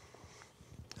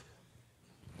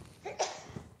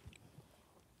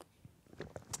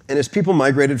 And as people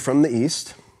migrated from the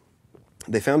east,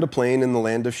 they found a plain in the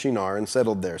land of Shinar and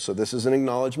settled there. So this is an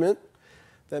acknowledgement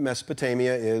that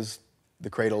Mesopotamia is the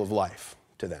cradle of life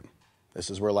to them. This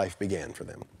is where life began for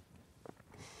them.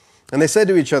 And they said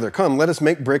to each other, come, let us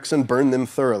make bricks and burn them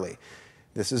thoroughly.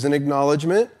 This is an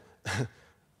acknowledgement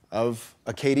of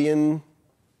Akkadian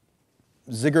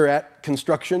ziggurat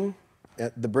construction.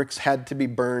 The bricks had to be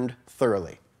burned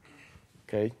thoroughly.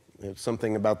 Okay? It's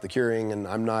something about the curing, and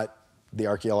I'm not the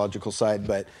archaeological side,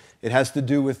 but it has to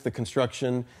do with the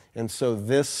construction. And so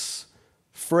this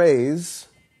phrase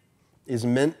is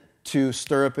meant to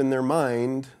stir up in their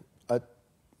mind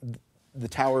the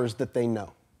towers that they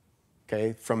know,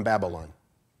 okay, from Babylon.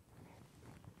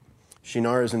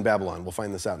 Shinar is in Babylon. We'll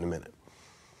find this out in a minute.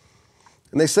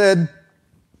 And they said,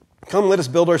 come, let us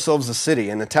build ourselves a city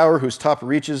and a tower whose top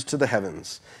reaches to the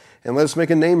heavens. And let us make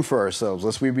a name for ourselves,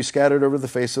 lest we be scattered over the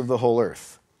face of the whole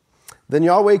earth. Then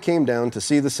Yahweh came down to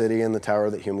see the city and the tower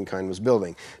that humankind was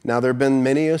building. Now there have been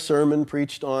many a sermon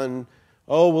preached on,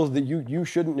 oh, well, you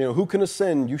shouldn't, who can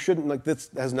ascend? You shouldn't, like, this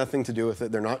has nothing to do with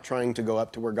it. They're not trying to go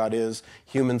up to where God is.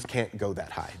 Humans can't go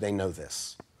that high. They know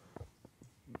this.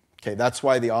 Okay, that's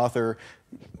why the author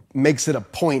makes it a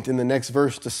point in the next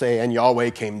verse to say, and Yahweh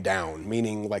came down,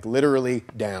 meaning like literally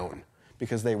down,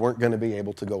 because they weren't going to be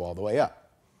able to go all the way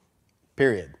up.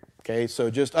 Period. Okay, so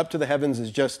just up to the heavens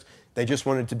is just, they just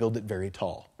wanted to build it very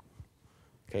tall.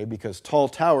 Okay, because tall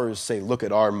towers say, look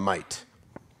at our might.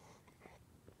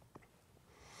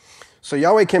 So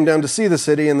Yahweh came down to see the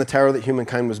city and the tower that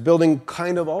humankind was building,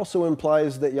 kind of also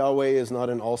implies that Yahweh is not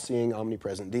an all-seeing,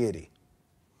 omnipresent deity.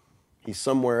 He's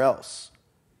somewhere else.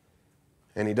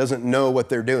 And he doesn't know what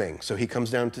they're doing, so he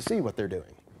comes down to see what they're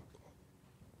doing.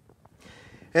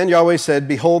 And Yahweh said,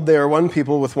 behold, they are one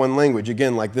people with one language.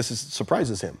 Again, like this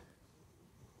surprises him.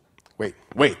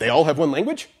 Wait, they all have one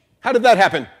language? How did that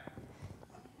happen?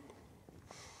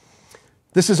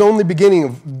 This is only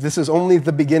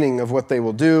the beginning of what they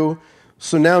will do.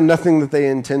 So now nothing that they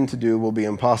intend to do will be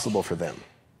impossible for them.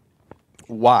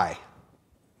 Why?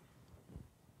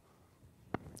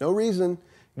 No reason.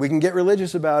 We can get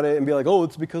religious about it and be like, oh,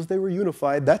 it's because they were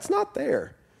unified. That's not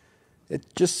there. It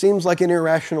just seems like an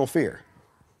irrational fear.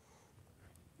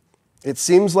 It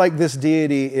seems like this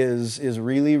deity is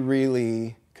really,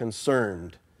 really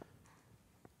concerned,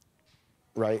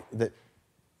 right? That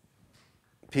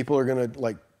people are going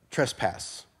to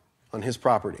trespass on his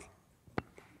property.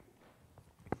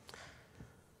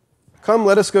 Come,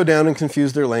 let us go down and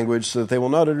confuse their language so that they will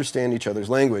not understand each other's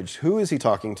language. Who is he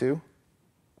talking to?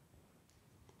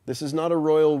 This is not a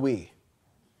royal we.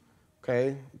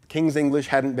 Okay? King's English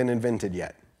hadn't been invented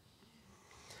yet.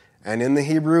 And in the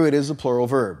Hebrew, it is a plural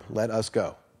verb. Let us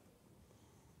go.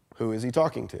 Who is he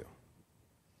talking to?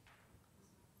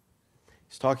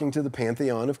 He's talking to the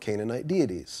pantheon of Canaanite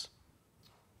deities.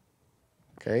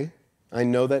 Okay? I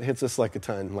know that hits us like a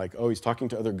ton. Like, oh, he's talking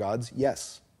to other gods?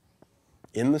 Yes.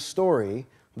 In the story,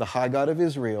 the high God of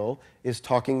Israel is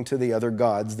talking to the other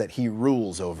gods that he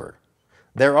rules over.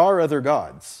 There are other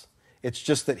gods. It's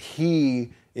just that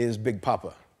he is Big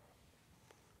Papa.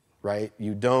 Right?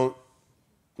 You don't,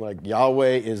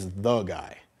 Yahweh is the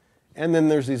guy. And then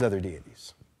there's these other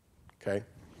deities. Okay?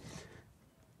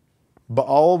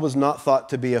 Baal was not thought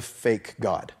to be a fake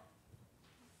god.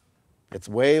 It's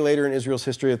way later in Israel's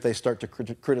history that they start to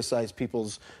criticize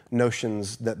people's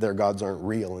notions that their gods aren't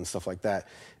real and stuff like that.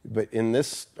 But in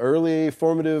this early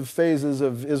formative phases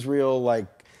of Israel,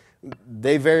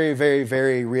 they very, very,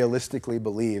 very realistically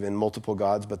believe in multiple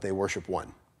gods, but they worship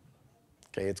one.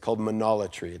 Okay, it's called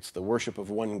monolatry. It's the worship of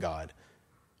one God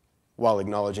while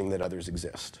acknowledging that others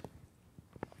exist.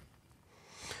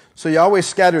 So Yahweh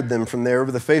scattered them from there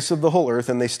over the face of the whole earth,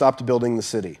 and they stopped building the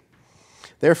city.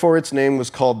 Therefore its name was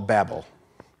called Babel,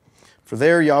 For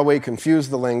there Yahweh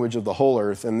confused the language of the whole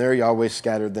earth, and there Yahweh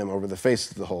scattered them over the face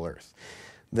of the whole earth.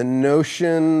 The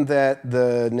notion that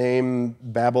the name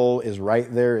Babel is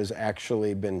right there has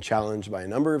actually been challenged by a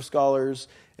number of scholars,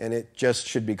 and it just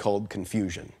should be called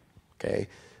confusion. Okay?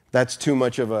 That's too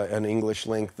much of an English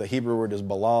link. The Hebrew word is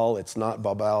balal, it's not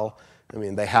babal. I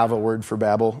mean, they have a word for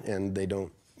Babel, and they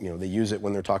don't, they use it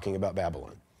when they're talking about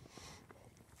Babylon.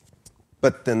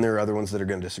 But then there are other ones that are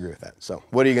going to disagree with that. So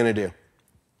what are you going to do?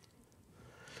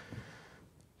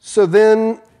 So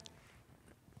then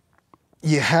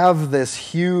you have this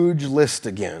huge list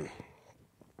again.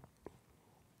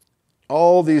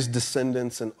 All these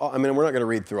descendants, and we're not going to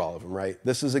read through all of them, right?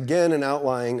 This is again an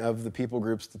outline of the people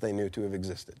groups that they knew to have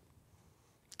existed.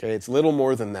 Okay, it's little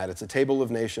more than that. It's a table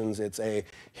of nations. It's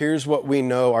here's what we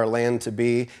know our land to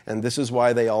be, and this is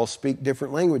why they all speak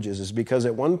different languages, is because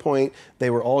at one point they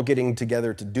were all getting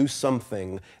together to do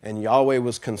something, and Yahweh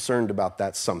was concerned about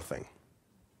that something.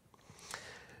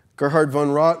 Gerhard von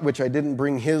Rott, which I didn't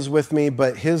bring his with me,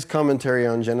 but his commentary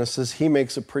on Genesis, he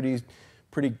makes a pretty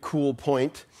cool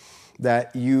point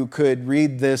that you could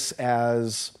read this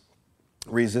as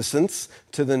resistance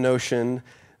to the notion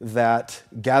that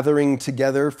gathering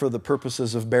together for the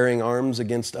purposes of bearing arms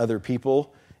against other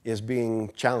people is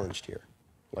being challenged here.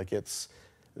 Like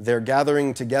they're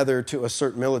gathering together to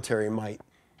assert military might.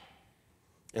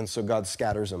 And so God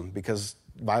scatters them because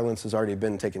violence has already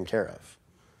been taken care of.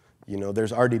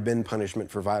 There's already been punishment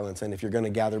for violence, and if you're going to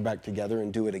gather back together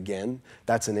and do it again,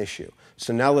 that's an issue.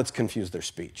 So now let's confuse their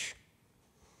speech.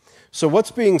 So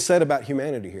what's being said about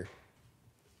humanity here?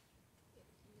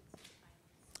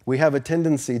 We have a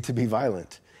tendency to be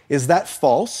violent. Is that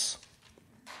false?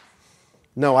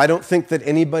 No, I don't think that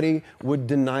anybody would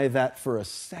deny that for a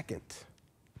second.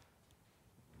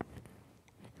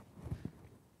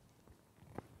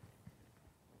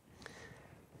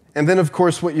 And then, of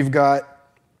course, what you've got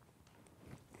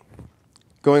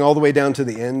going all the way down to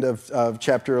the end of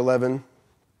chapter 11,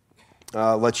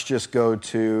 let's just go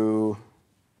to...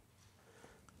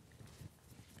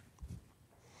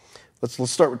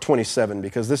 Let's start with 27,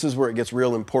 because this is where it gets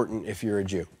real important if you're a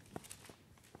Jew.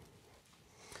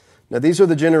 Now, these are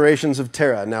the generations of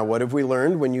Terah. Now, what have we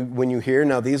learned when you hear,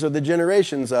 now these are the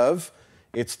generations of,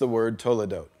 it's the word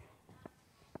Toledot.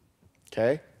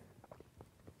 Okay?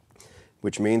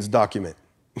 Which means document.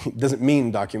 It doesn't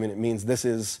mean document, it means this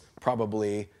is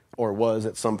probably, or was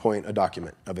at some point, a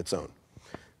document of its own.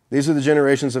 These are the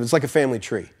generations of, it's like a family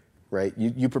tree. Right?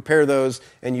 You prepare those,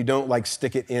 and you don't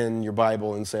stick it in your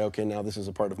Bible and say, okay, now this is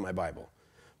a part of my Bible.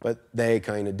 But they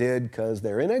kind of did because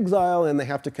they're in exile and they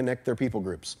have to connect their people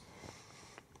groups.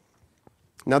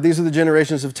 Now these are the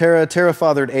generations of Terah. Terah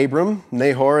fathered Abram,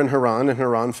 Nahor, and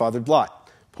Haran fathered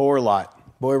Lot. Poor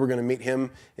Lot. Boy, we're going to meet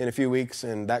him in a few weeks,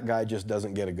 and that guy just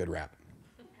doesn't get a good rap.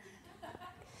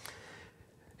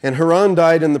 And Haran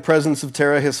died in the presence of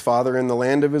Terah, his father, in the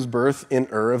land of his birth, in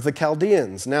Ur of the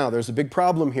Chaldeans. Now, there's a big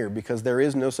problem here because there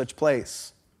is no such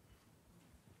place.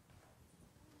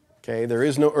 Okay, there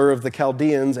is no Ur of the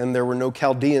Chaldeans, and there were no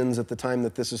Chaldeans at the time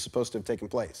that this is supposed to have taken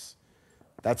place.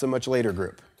 That's a much later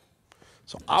group.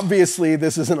 So obviously,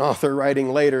 this is an author writing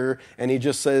later, and he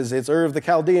just says it's Ur of the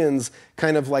Chaldeans,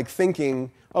 kind of like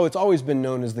thinking, oh, it's always been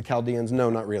known as the Chaldeans. No,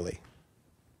 not really.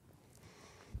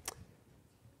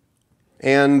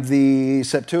 And the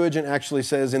Septuagint actually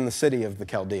says in the city of the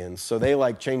Chaldeans. So they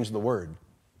changed the word.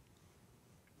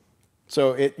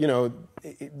 So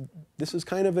this is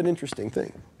kind of an interesting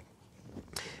thing.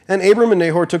 And Abram and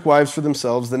Nahor took wives for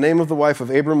themselves. The name of the wife of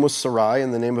Abram was Sarai,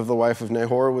 and the name of the wife of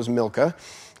Nahor was Milcah,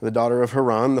 the daughter of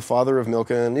Haran, the father of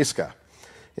Milcah and Iscah.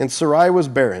 And Sarai was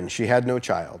barren, she had no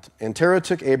child. And Terah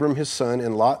took Abram his son,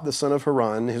 and Lot the son of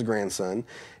Haran, his grandson,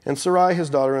 and Sarai his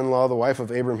daughter-in-law, the wife of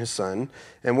Abram his son,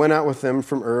 and went out with them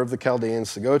from Ur of the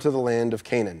Chaldeans to go to the land of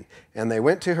Canaan. And they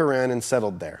went to Haran and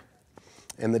settled there.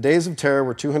 And the days of Terah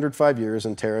were 205 years,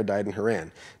 and Terah died in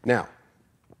Haran. Now,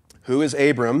 who is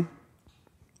Abram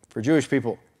for Jewish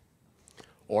people?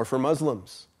 Or for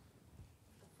Muslims?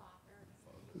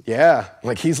 Yeah,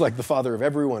 he's like the father of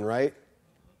everyone, right?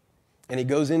 And he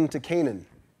goes into Canaan.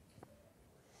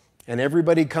 And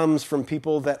everybody comes from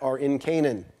people that are in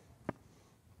Canaan.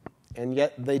 And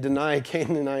yet they deny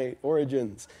Canaanite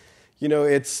origins.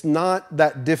 It's not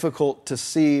that difficult to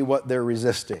see what they're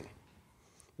resisting.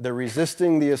 They're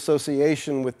resisting the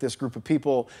association with this group of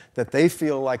people that they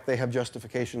feel like they have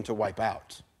justification to wipe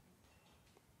out.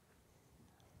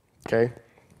 Okay?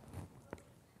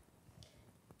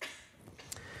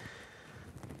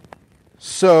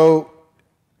 So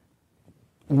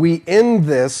we end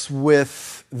this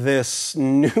with this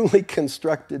newly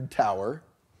constructed tower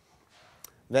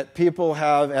that people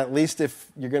have, at least if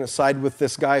you're going to side with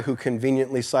this guy who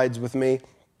conveniently sides with me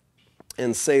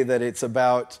and say that it's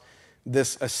about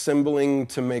this assembling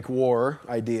to make war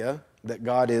idea that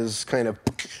God is kind of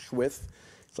with.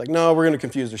 It's like, no, we're going to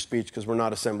confuse their speech because we're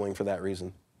not assembling for that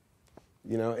reason.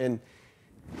 You know, and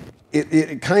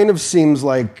it kind of seems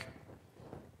like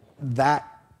that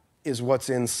is what's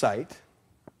in sight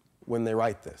when they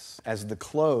write this, as the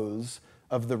close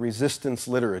of the resistance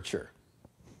literature,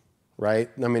 right?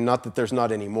 I mean, not that there's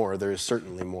not any more, there is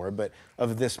certainly more, but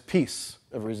of this piece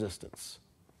of resistance.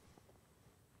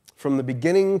 From the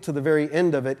beginning to the very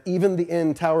end of it, even the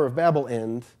end, Tower of Babel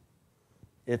end,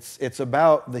 it's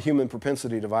about the human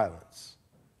propensity to violence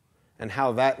and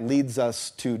how that leads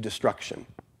us to destruction.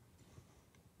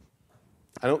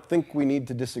 I don't think we need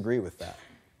to disagree with that.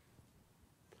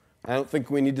 I don't think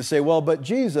we need to say, well, but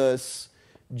Jesus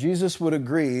would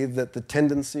agree that the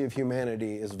tendency of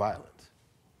humanity is violent.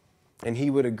 And he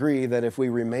would agree that if we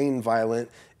remain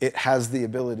violent, it has the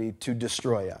ability to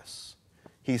destroy us.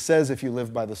 He says if you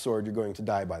live by the sword, you're going to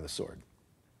die by the sword.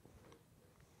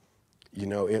 You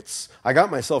know, I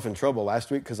got myself in trouble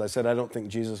last week because I said I don't think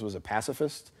Jesus was a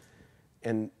pacifist.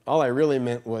 And all I really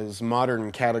meant was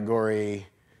modern category,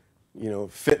 you know,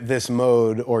 fit this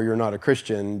mode or you're not a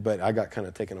Christian, but I got kind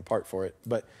of taken apart for it.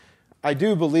 But I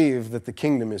do believe that the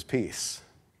kingdom is peace,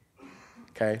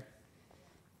 okay?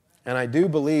 And I do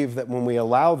believe that when we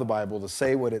allow the Bible to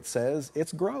say what it says,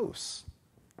 it's gross.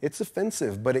 It's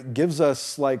offensive, but it gives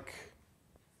us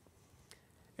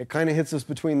it kind of hits us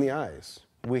between the eyes.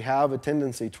 We have a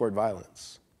tendency toward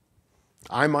violence.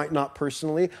 I might not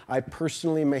personally. I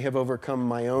personally may have overcome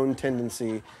my own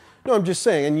tendency. No, I'm just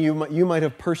saying, and you might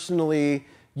have personally,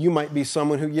 you might be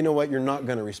someone who, you know what, you're not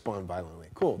going to respond violently.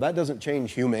 Cool, that doesn't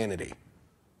change humanity.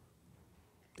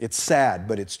 It's sad,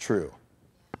 but it's true.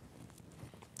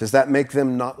 Does that make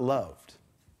them not loved?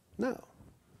 No.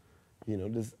 You know,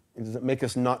 does it make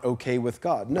us not okay with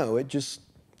God? No, this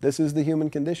is the human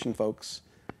condition, folks.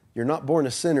 You're not born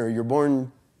a sinner, you're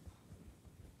born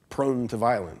prone to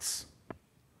violence.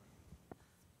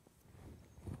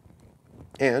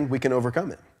 And we can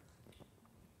overcome it.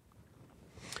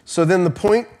 So then the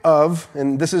point of,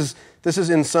 and this is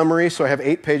in summary, so I have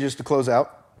 8 pages to close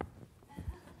out.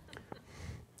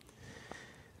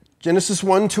 Genesis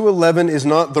 1 to 11 is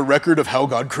not the record of how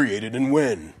God created and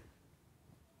when.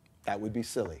 That would be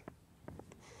silly.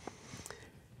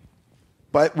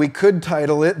 But we could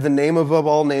title it, The Name Above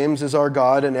All Names is Our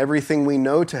God, and everything we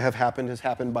know to have happened has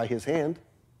happened by his hand.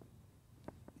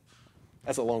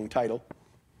 That's a long title.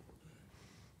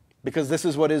 Because this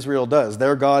is what Israel does.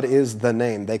 Their God is the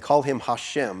name. They call him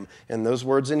Hashem, and those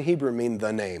words in Hebrew mean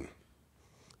the name.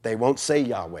 They won't say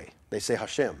Yahweh. They say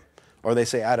Hashem, or they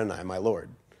say Adonai, my Lord.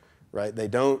 Right? They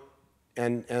don't,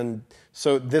 and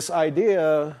so this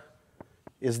idea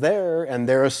is there, and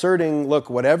they're asserting, look,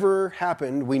 whatever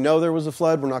happened, we know there was a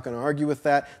flood, we're not going to argue with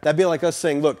that. That'd be like us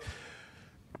saying, look,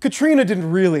 Katrina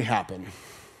didn't really happen.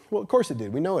 Well, of course it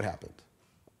did. We know it happened.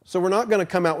 So we're not going to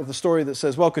come out with a story that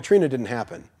says, well, Katrina didn't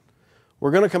happen. We're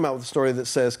going to come out with a story that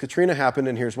says, Katrina happened,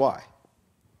 and here's why.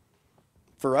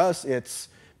 For us, it's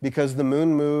because the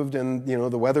moon moved and, you know,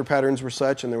 the weather patterns were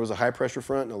such and there was a high pressure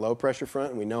front and a low pressure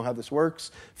front and we know how this works.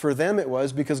 For them it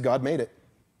was because God made it.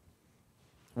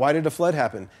 Why did a flood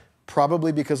happen?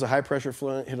 Probably because a high pressure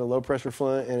front hit a low pressure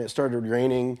front and it started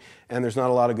raining and there's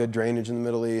not a lot of good drainage in the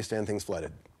Middle East and things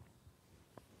flooded.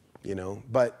 You know,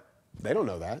 but they don't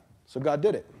know that, so God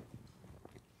did it.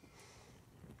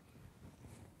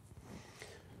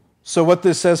 So what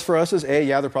this says for us is,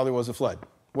 yeah, there probably was a flood.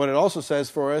 What it also says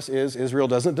for us is Israel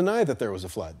doesn't deny that there was a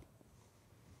flood.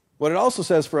 What it also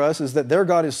says for us is that their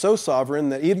God is so sovereign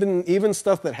that even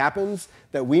stuff that happens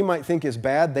that we might think is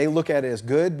bad, they look at it as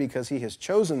good because he has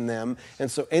chosen them,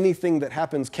 and so anything that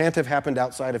happens can't have happened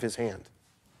outside of his hand.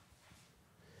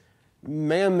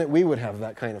 Man, that we would have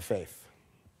that kind of faith.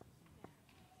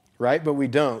 Right? But we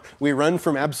don't. We run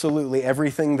from absolutely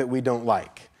everything that we don't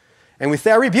like. And we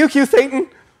say, I rebuke you, Satan!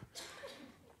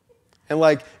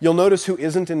 And you'll notice who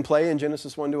isn't in play in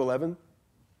Genesis 1 to 11?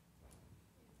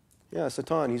 Yeah,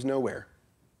 Satan, he's nowhere.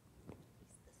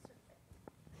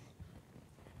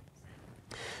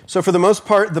 So for the most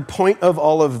part, the point of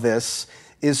all of this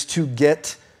is to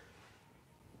get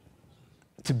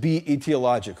to be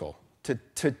etiological,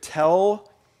 to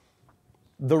tell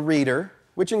the reader,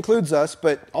 which includes us,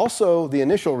 but also the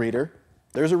initial reader.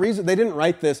 There's a reason they didn't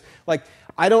write this.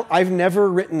 I've never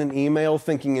written an email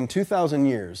thinking in 2,000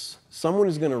 years, someone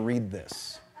is going to read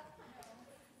this.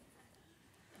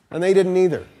 And they didn't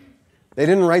either. They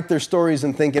didn't write their stories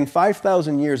and think in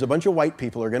 5,000 years, a bunch of white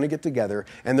people are going to get together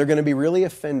and they're going to be really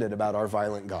offended about our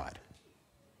violent God.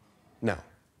 No,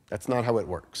 that's not how it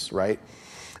works, right?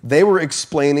 They were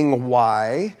explaining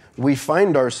why we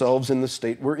find ourselves in the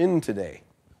state we're in today,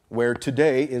 where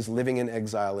today is living in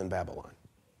exile in Babylon.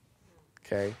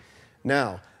 Okay?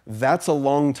 Now, that's a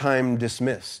long time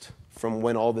dismissed from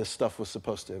when all this stuff was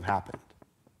supposed to have happened.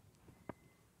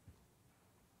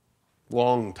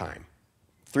 Long time.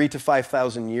 3,000 to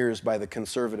 5,000 years by the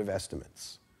conservative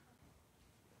estimates.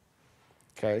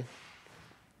 Okay?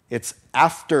 It's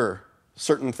after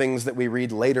certain things that we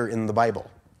read later in the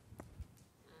Bible.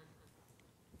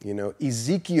 You know,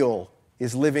 Ezekiel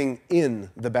is living in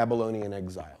the Babylonian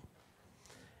exile.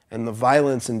 And the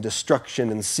violence and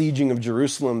destruction and sieging of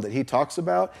Jerusalem that he talks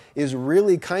about is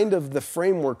really kind of the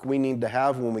framework we need to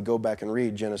have when we go back and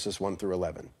read Genesis 1 through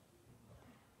 11.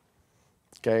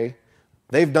 Okay?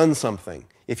 They've done something.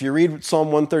 If you read Psalm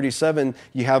 137,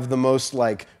 you have the most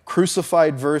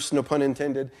crucified verse, no pun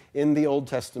intended, in the Old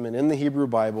Testament, in the Hebrew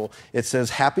Bible. It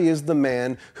says, "Happy is the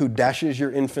man who dashes your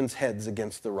infants' heads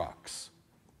against the rocks."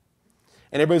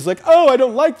 And everybody's like, "Oh, I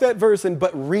don't like that verse,"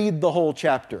 but read the whole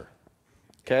chapter.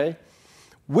 Okay?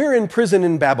 "We're in prison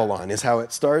in Babylon," is how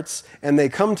it starts. And they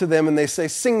come to them and they say,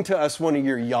 "Sing to us one of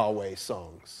your Yahweh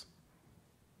songs."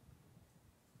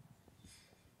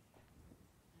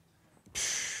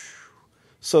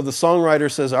 So the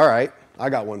songwriter says, "All right, I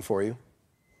got one for you."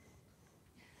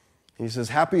 He says,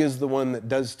 "Happy is the one that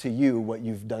does to you what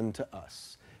you've done to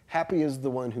us. Happy is the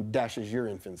one who dashes your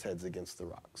infants' heads against the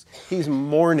rocks." He's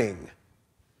mourning.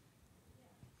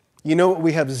 You know what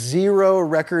we have zero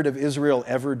record of Israel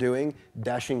ever doing?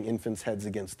 Dashing infants' heads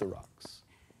against the rocks.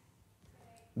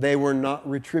 They were not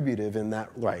retributive in that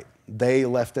right. They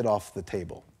left it off the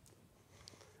table.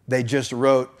 They just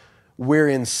wrote, "We're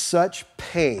in such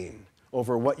pain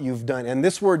over what you've done." And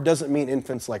this word doesn't mean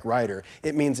infants like Ryder.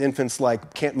 It means infants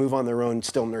like can't move on their own,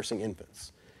 still nursing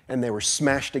infants. And they were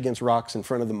smashed against rocks in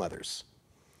front of the mothers.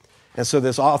 And so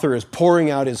this author is pouring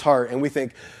out his heart, and we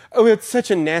think, oh, it's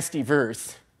such a nasty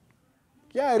verse.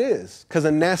 Yeah, it is, because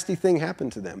a nasty thing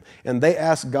happened to them. And they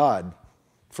asked God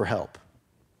for help.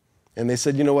 And they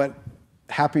said, you know what?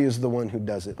 Happy is the one who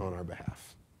does it on our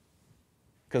behalf.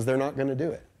 Because they're not going to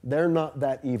do it. They're not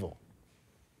that evil.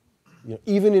 You know,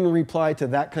 even in reply to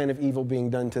that kind of evil being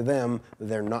done to them,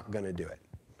 they're not going to do it.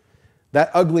 That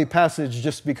ugly passage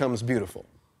just becomes beautiful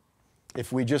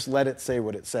if we just let it say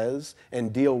what it says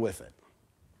and deal with it.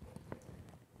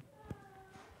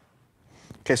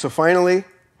 Okay, so finally,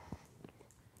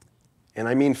 and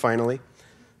I mean finally,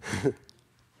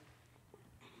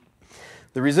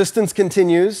 the resistance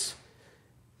continues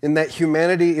in that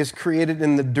humanity is created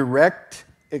in the direct,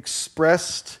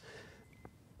 expressed,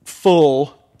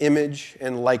 full image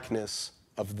and likeness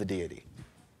of the deity.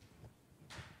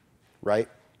 Right?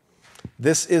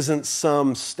 This isn't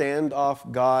some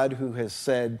standoff God who has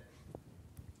said,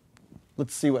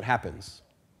 let's see what happens.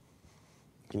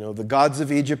 You know, the gods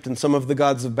of Egypt and some of the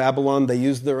gods of Babylon, they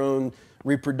used their own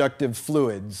reproductive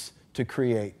fluids to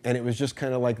create. And it was just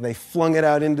kind of like they flung it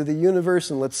out into the universe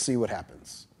and let's see what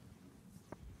happens.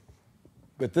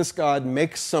 But this God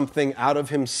makes something out of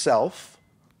himself.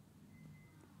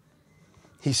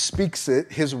 He speaks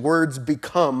it. His words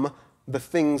become the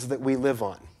things that we live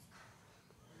on.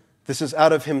 This is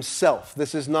out of himself.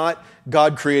 This is not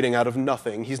God creating out of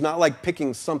nothing. He's not like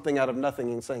picking something out of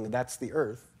nothing and saying, that's the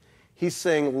earth. He's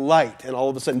saying light, and all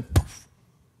of a sudden, poof,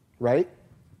 right?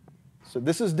 So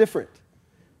this is different.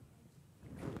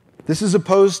 This is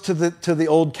opposed to the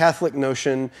old Catholic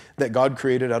notion that God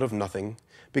created out of nothing,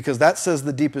 because that says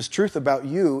the deepest truth about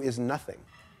you is nothing.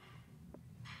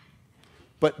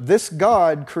 But this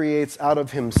God creates out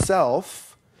of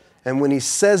himself, and when he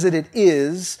says it, it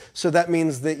is, so that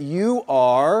means that you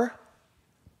are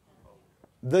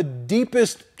the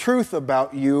deepest truth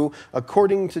about you,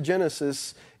 according to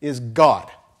Genesis, is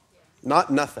God,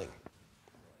 not nothing.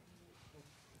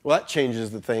 Well, that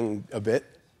changes the thing a bit.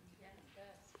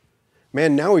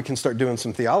 Man, now we can start doing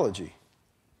some theology.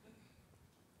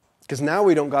 Because now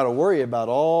we don't got to worry about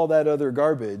all that other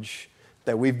garbage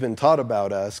that we've been taught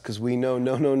about us, because we know,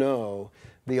 no.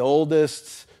 The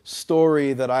oldest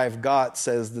story that I've got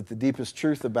says that the deepest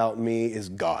truth about me is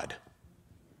God.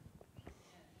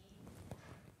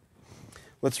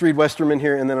 Let's read Westerman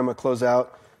here, and then I'm going to close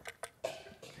out.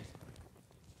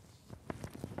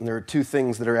 And there are two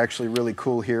things that are actually really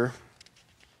cool here.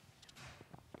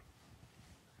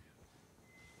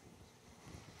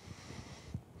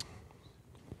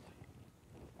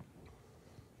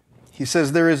 He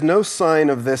says, there is no sign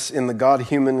of this in the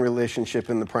God-human relationship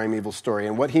in the primeval story.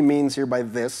 And what he means here by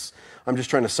this, I'm just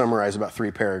trying to summarize about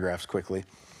 3 paragraphs quickly.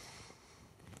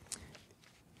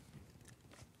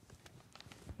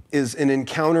 is an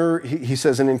encounter, he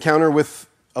says, an encounter with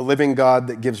a living God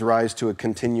that gives rise to a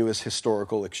continuous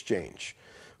historical exchange.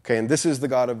 Okay, and this is the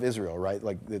God of Israel, right?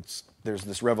 Like there's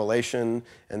this revelation,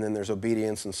 and then there's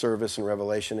obedience and service and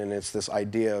revelation, and it's this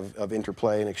idea of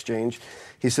interplay and exchange.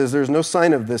 He says there's no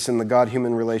sign of this in the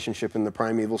God-human relationship in the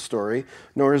primeval story,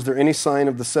 nor is there any sign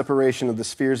of the separation of the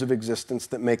spheres of existence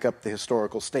that make up the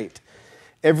historical state.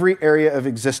 Every area of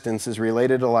existence is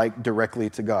related alike directly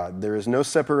to God. There is no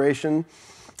separation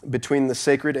between the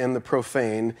sacred and the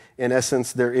profane. In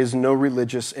essence, there is no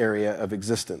religious area of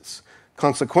existence.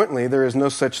 Consequently, there is no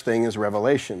such thing as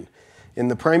revelation. In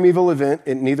the primeval event,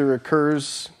 it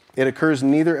occurs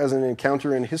neither as an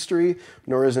encounter in history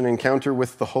nor as an encounter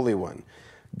with the Holy One.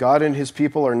 God and his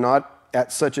people are not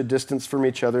at such a distance from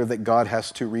each other that God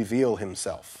has to reveal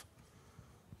himself.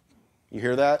 You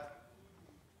hear that?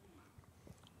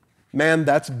 Man,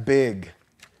 that's big.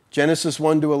 Genesis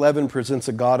 1-11 presents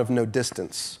a God of no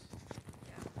distance.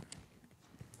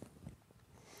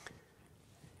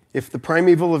 If the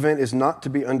primeval event is not to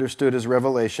be understood as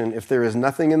revelation, if there is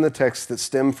nothing in the text that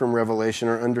stems from revelation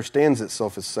or understands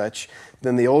itself as such,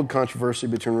 then the old controversy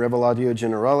between revelatio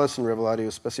generalis and revelatio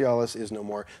specialis is no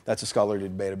more. That's a scholarly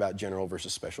debate about general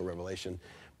versus special revelation.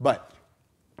 But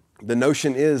the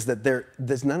notion is that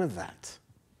there's none of that.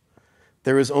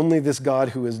 There is only this God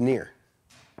who is near.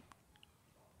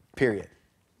 Period.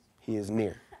 He is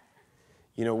near.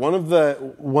 You know, one of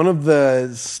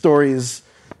the stories,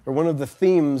 or one of the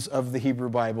themes of the Hebrew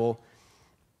Bible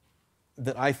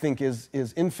that I think is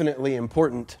infinitely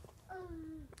important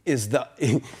is the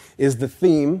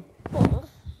theme.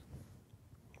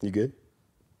 You good?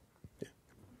 Yeah.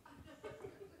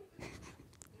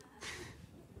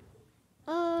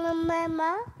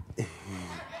 Mama?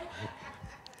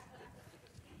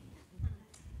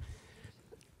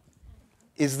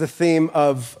 Is the theme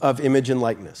of image and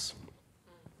likeness,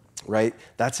 right?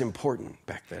 That's important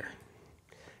back there.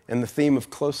 And the theme of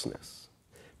closeness.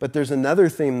 But there's another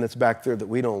theme that's back there that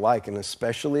we don't like, and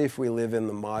especially if we live in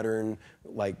the modern,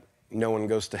 like, no one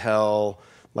goes to hell,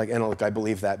 like, and look, I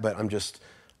believe that, but I'm just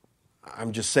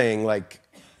saying, like,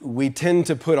 we tend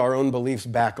to put our own beliefs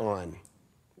back on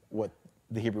what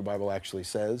the Hebrew Bible actually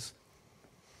says.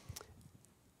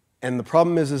 And the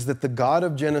problem is that the God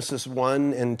of Genesis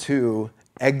 1 and 2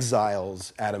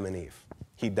 exiles Adam and Eve.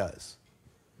 He does.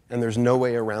 And there's no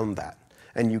way around that.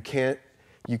 And you can't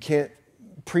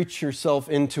preach yourself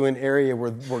into an area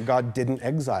where God didn't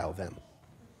exile them.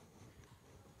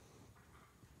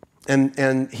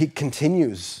 And he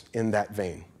continues in that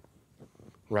vein,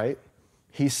 right?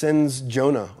 He sends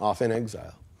Jonah off in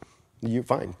exile.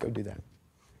 Fine, go do that.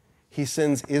 He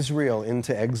sends Israel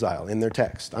into exile in their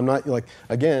text. I'm not like,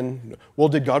 again, well,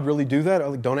 did God really do that?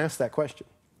 Like, don't ask that question.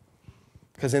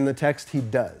 Because in the text, he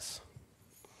does.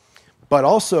 But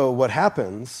also what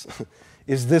happens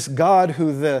is this God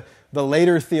who the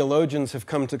later theologians have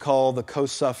come to call the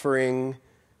co-suffering,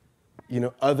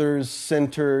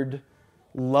 others-centered,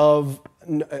 love,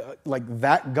 like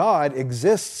that God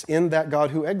exists in that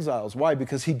God who exiles. Why?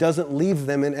 Because he doesn't leave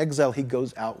them in exile. He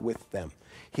goes out with them.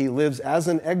 He lives as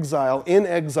an exile, in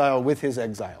exile with his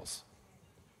exiles.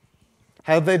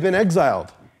 Have they been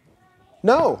exiled?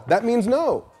 No. That means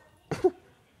no.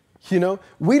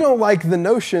 We don't like the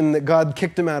notion that God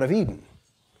kicked them out of Eden.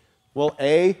 Well,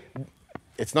 A,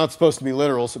 it's not supposed to be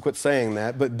literal, so quit saying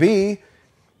that. But B,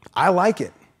 I like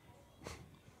it.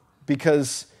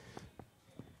 Because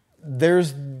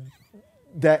there's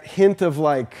that hint of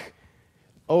like,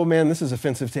 oh man, this is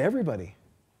offensive to everybody.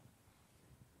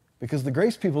 Because the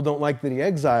grace people don't like that he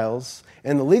exiles,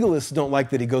 and the legalists don't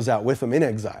like that he goes out with them in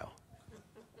exile.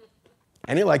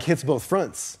 And it like hits both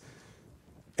fronts.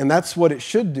 And that's what it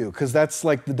should do, because that's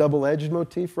like the double-edged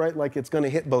motif, right? Like it's going to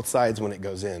hit both sides when it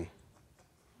goes in.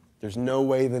 There's no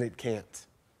way that it can't.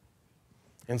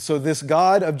 And so this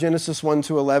God of Genesis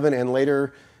 1-11 and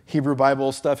later Hebrew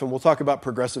Bible stuff, and we'll talk about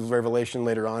progressive revelation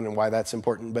later on and why that's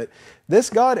important, but this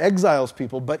God exiles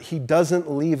people, but he doesn't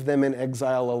leave them in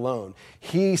exile alone.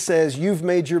 He says, you've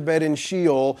made your bed in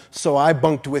Sheol, so I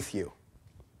bunked with you.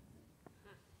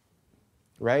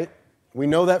 Right? We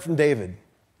know that from David.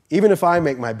 Even if I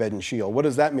make my bed in Sheol, what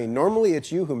does that mean? Normally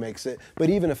it's you who makes it, but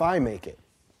even if I make it,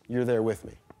 you're there with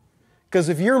me. Because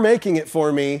if you're making it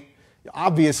for me,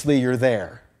 obviously you're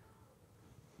there.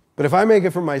 But if I make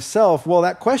it for myself, well,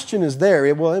 that question is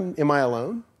there. Well, am I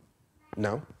alone?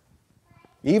 No.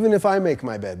 Even if I make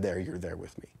my bed there, you're there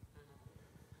with me.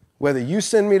 Whether you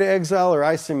send me to exile or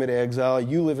I send me to exile,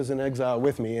 you live as an exile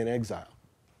with me in exile.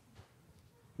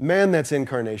 Man, that's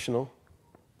incarnational.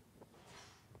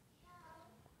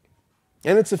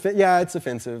 And it's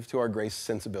offensive to our grace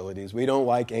sensibilities. We don't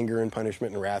like anger and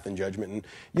punishment and wrath and judgment, and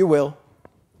you will.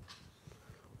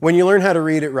 When you learn how to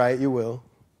read it right, you will.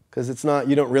 Because it's not,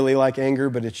 you don't really like anger,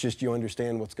 but it's just you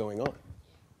understand what's going on.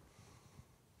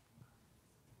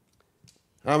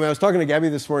 I was talking to Gabby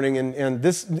this morning, and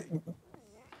this,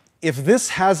 if this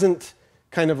hasn't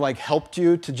kind of like helped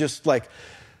you to just like,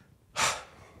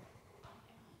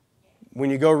 when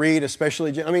you go read,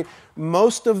 especially, I mean,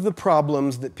 most of the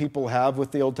problems that people have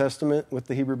with the Old Testament, with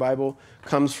the Hebrew Bible,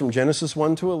 comes from Genesis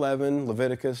 1 to 11,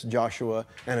 Leviticus, Joshua,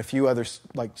 and a few other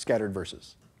like scattered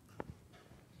verses.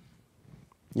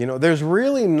 You know, there's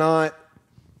really not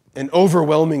an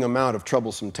overwhelming amount of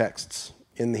troublesome texts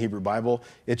in the Hebrew Bible.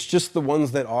 It's just the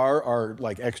ones that are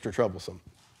like extra troublesome.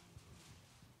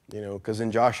 You know, because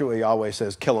in Joshua, Yahweh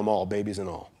says, kill them all, babies and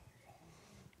all.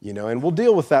 You know, and we'll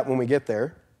deal with that when we get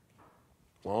there.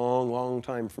 Long, long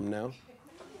time from now.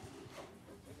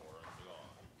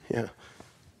 Yeah.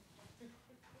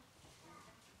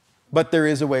 But there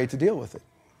is a way to deal with it.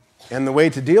 And the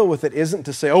way to deal with it isn't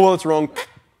to say, oh, well, it's wrong.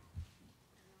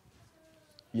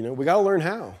 You know, we got to learn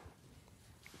how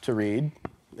to read.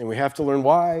 And we have to learn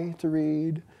why to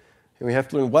read. And we have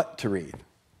to learn what to read.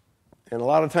 And a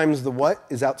lot of times the what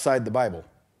is outside the Bible.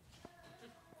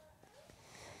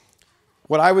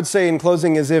 What I would say in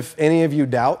closing is if any of you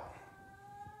doubt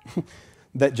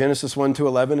that Genesis 1 to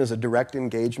 11 is a direct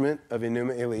engagement of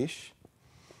Enuma Elish,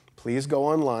 please go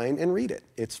online and read it.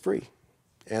 It's free.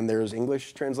 And there's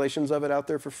English translations of it out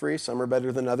there for free. Some are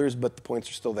better than others, but the points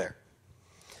are still there.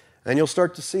 And you'll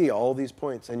start to see all these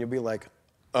points, and you'll be like,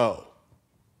 oh,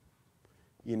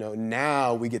 you know,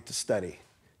 now we get to study.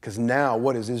 Because now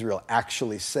what is Israel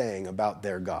actually saying about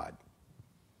their God?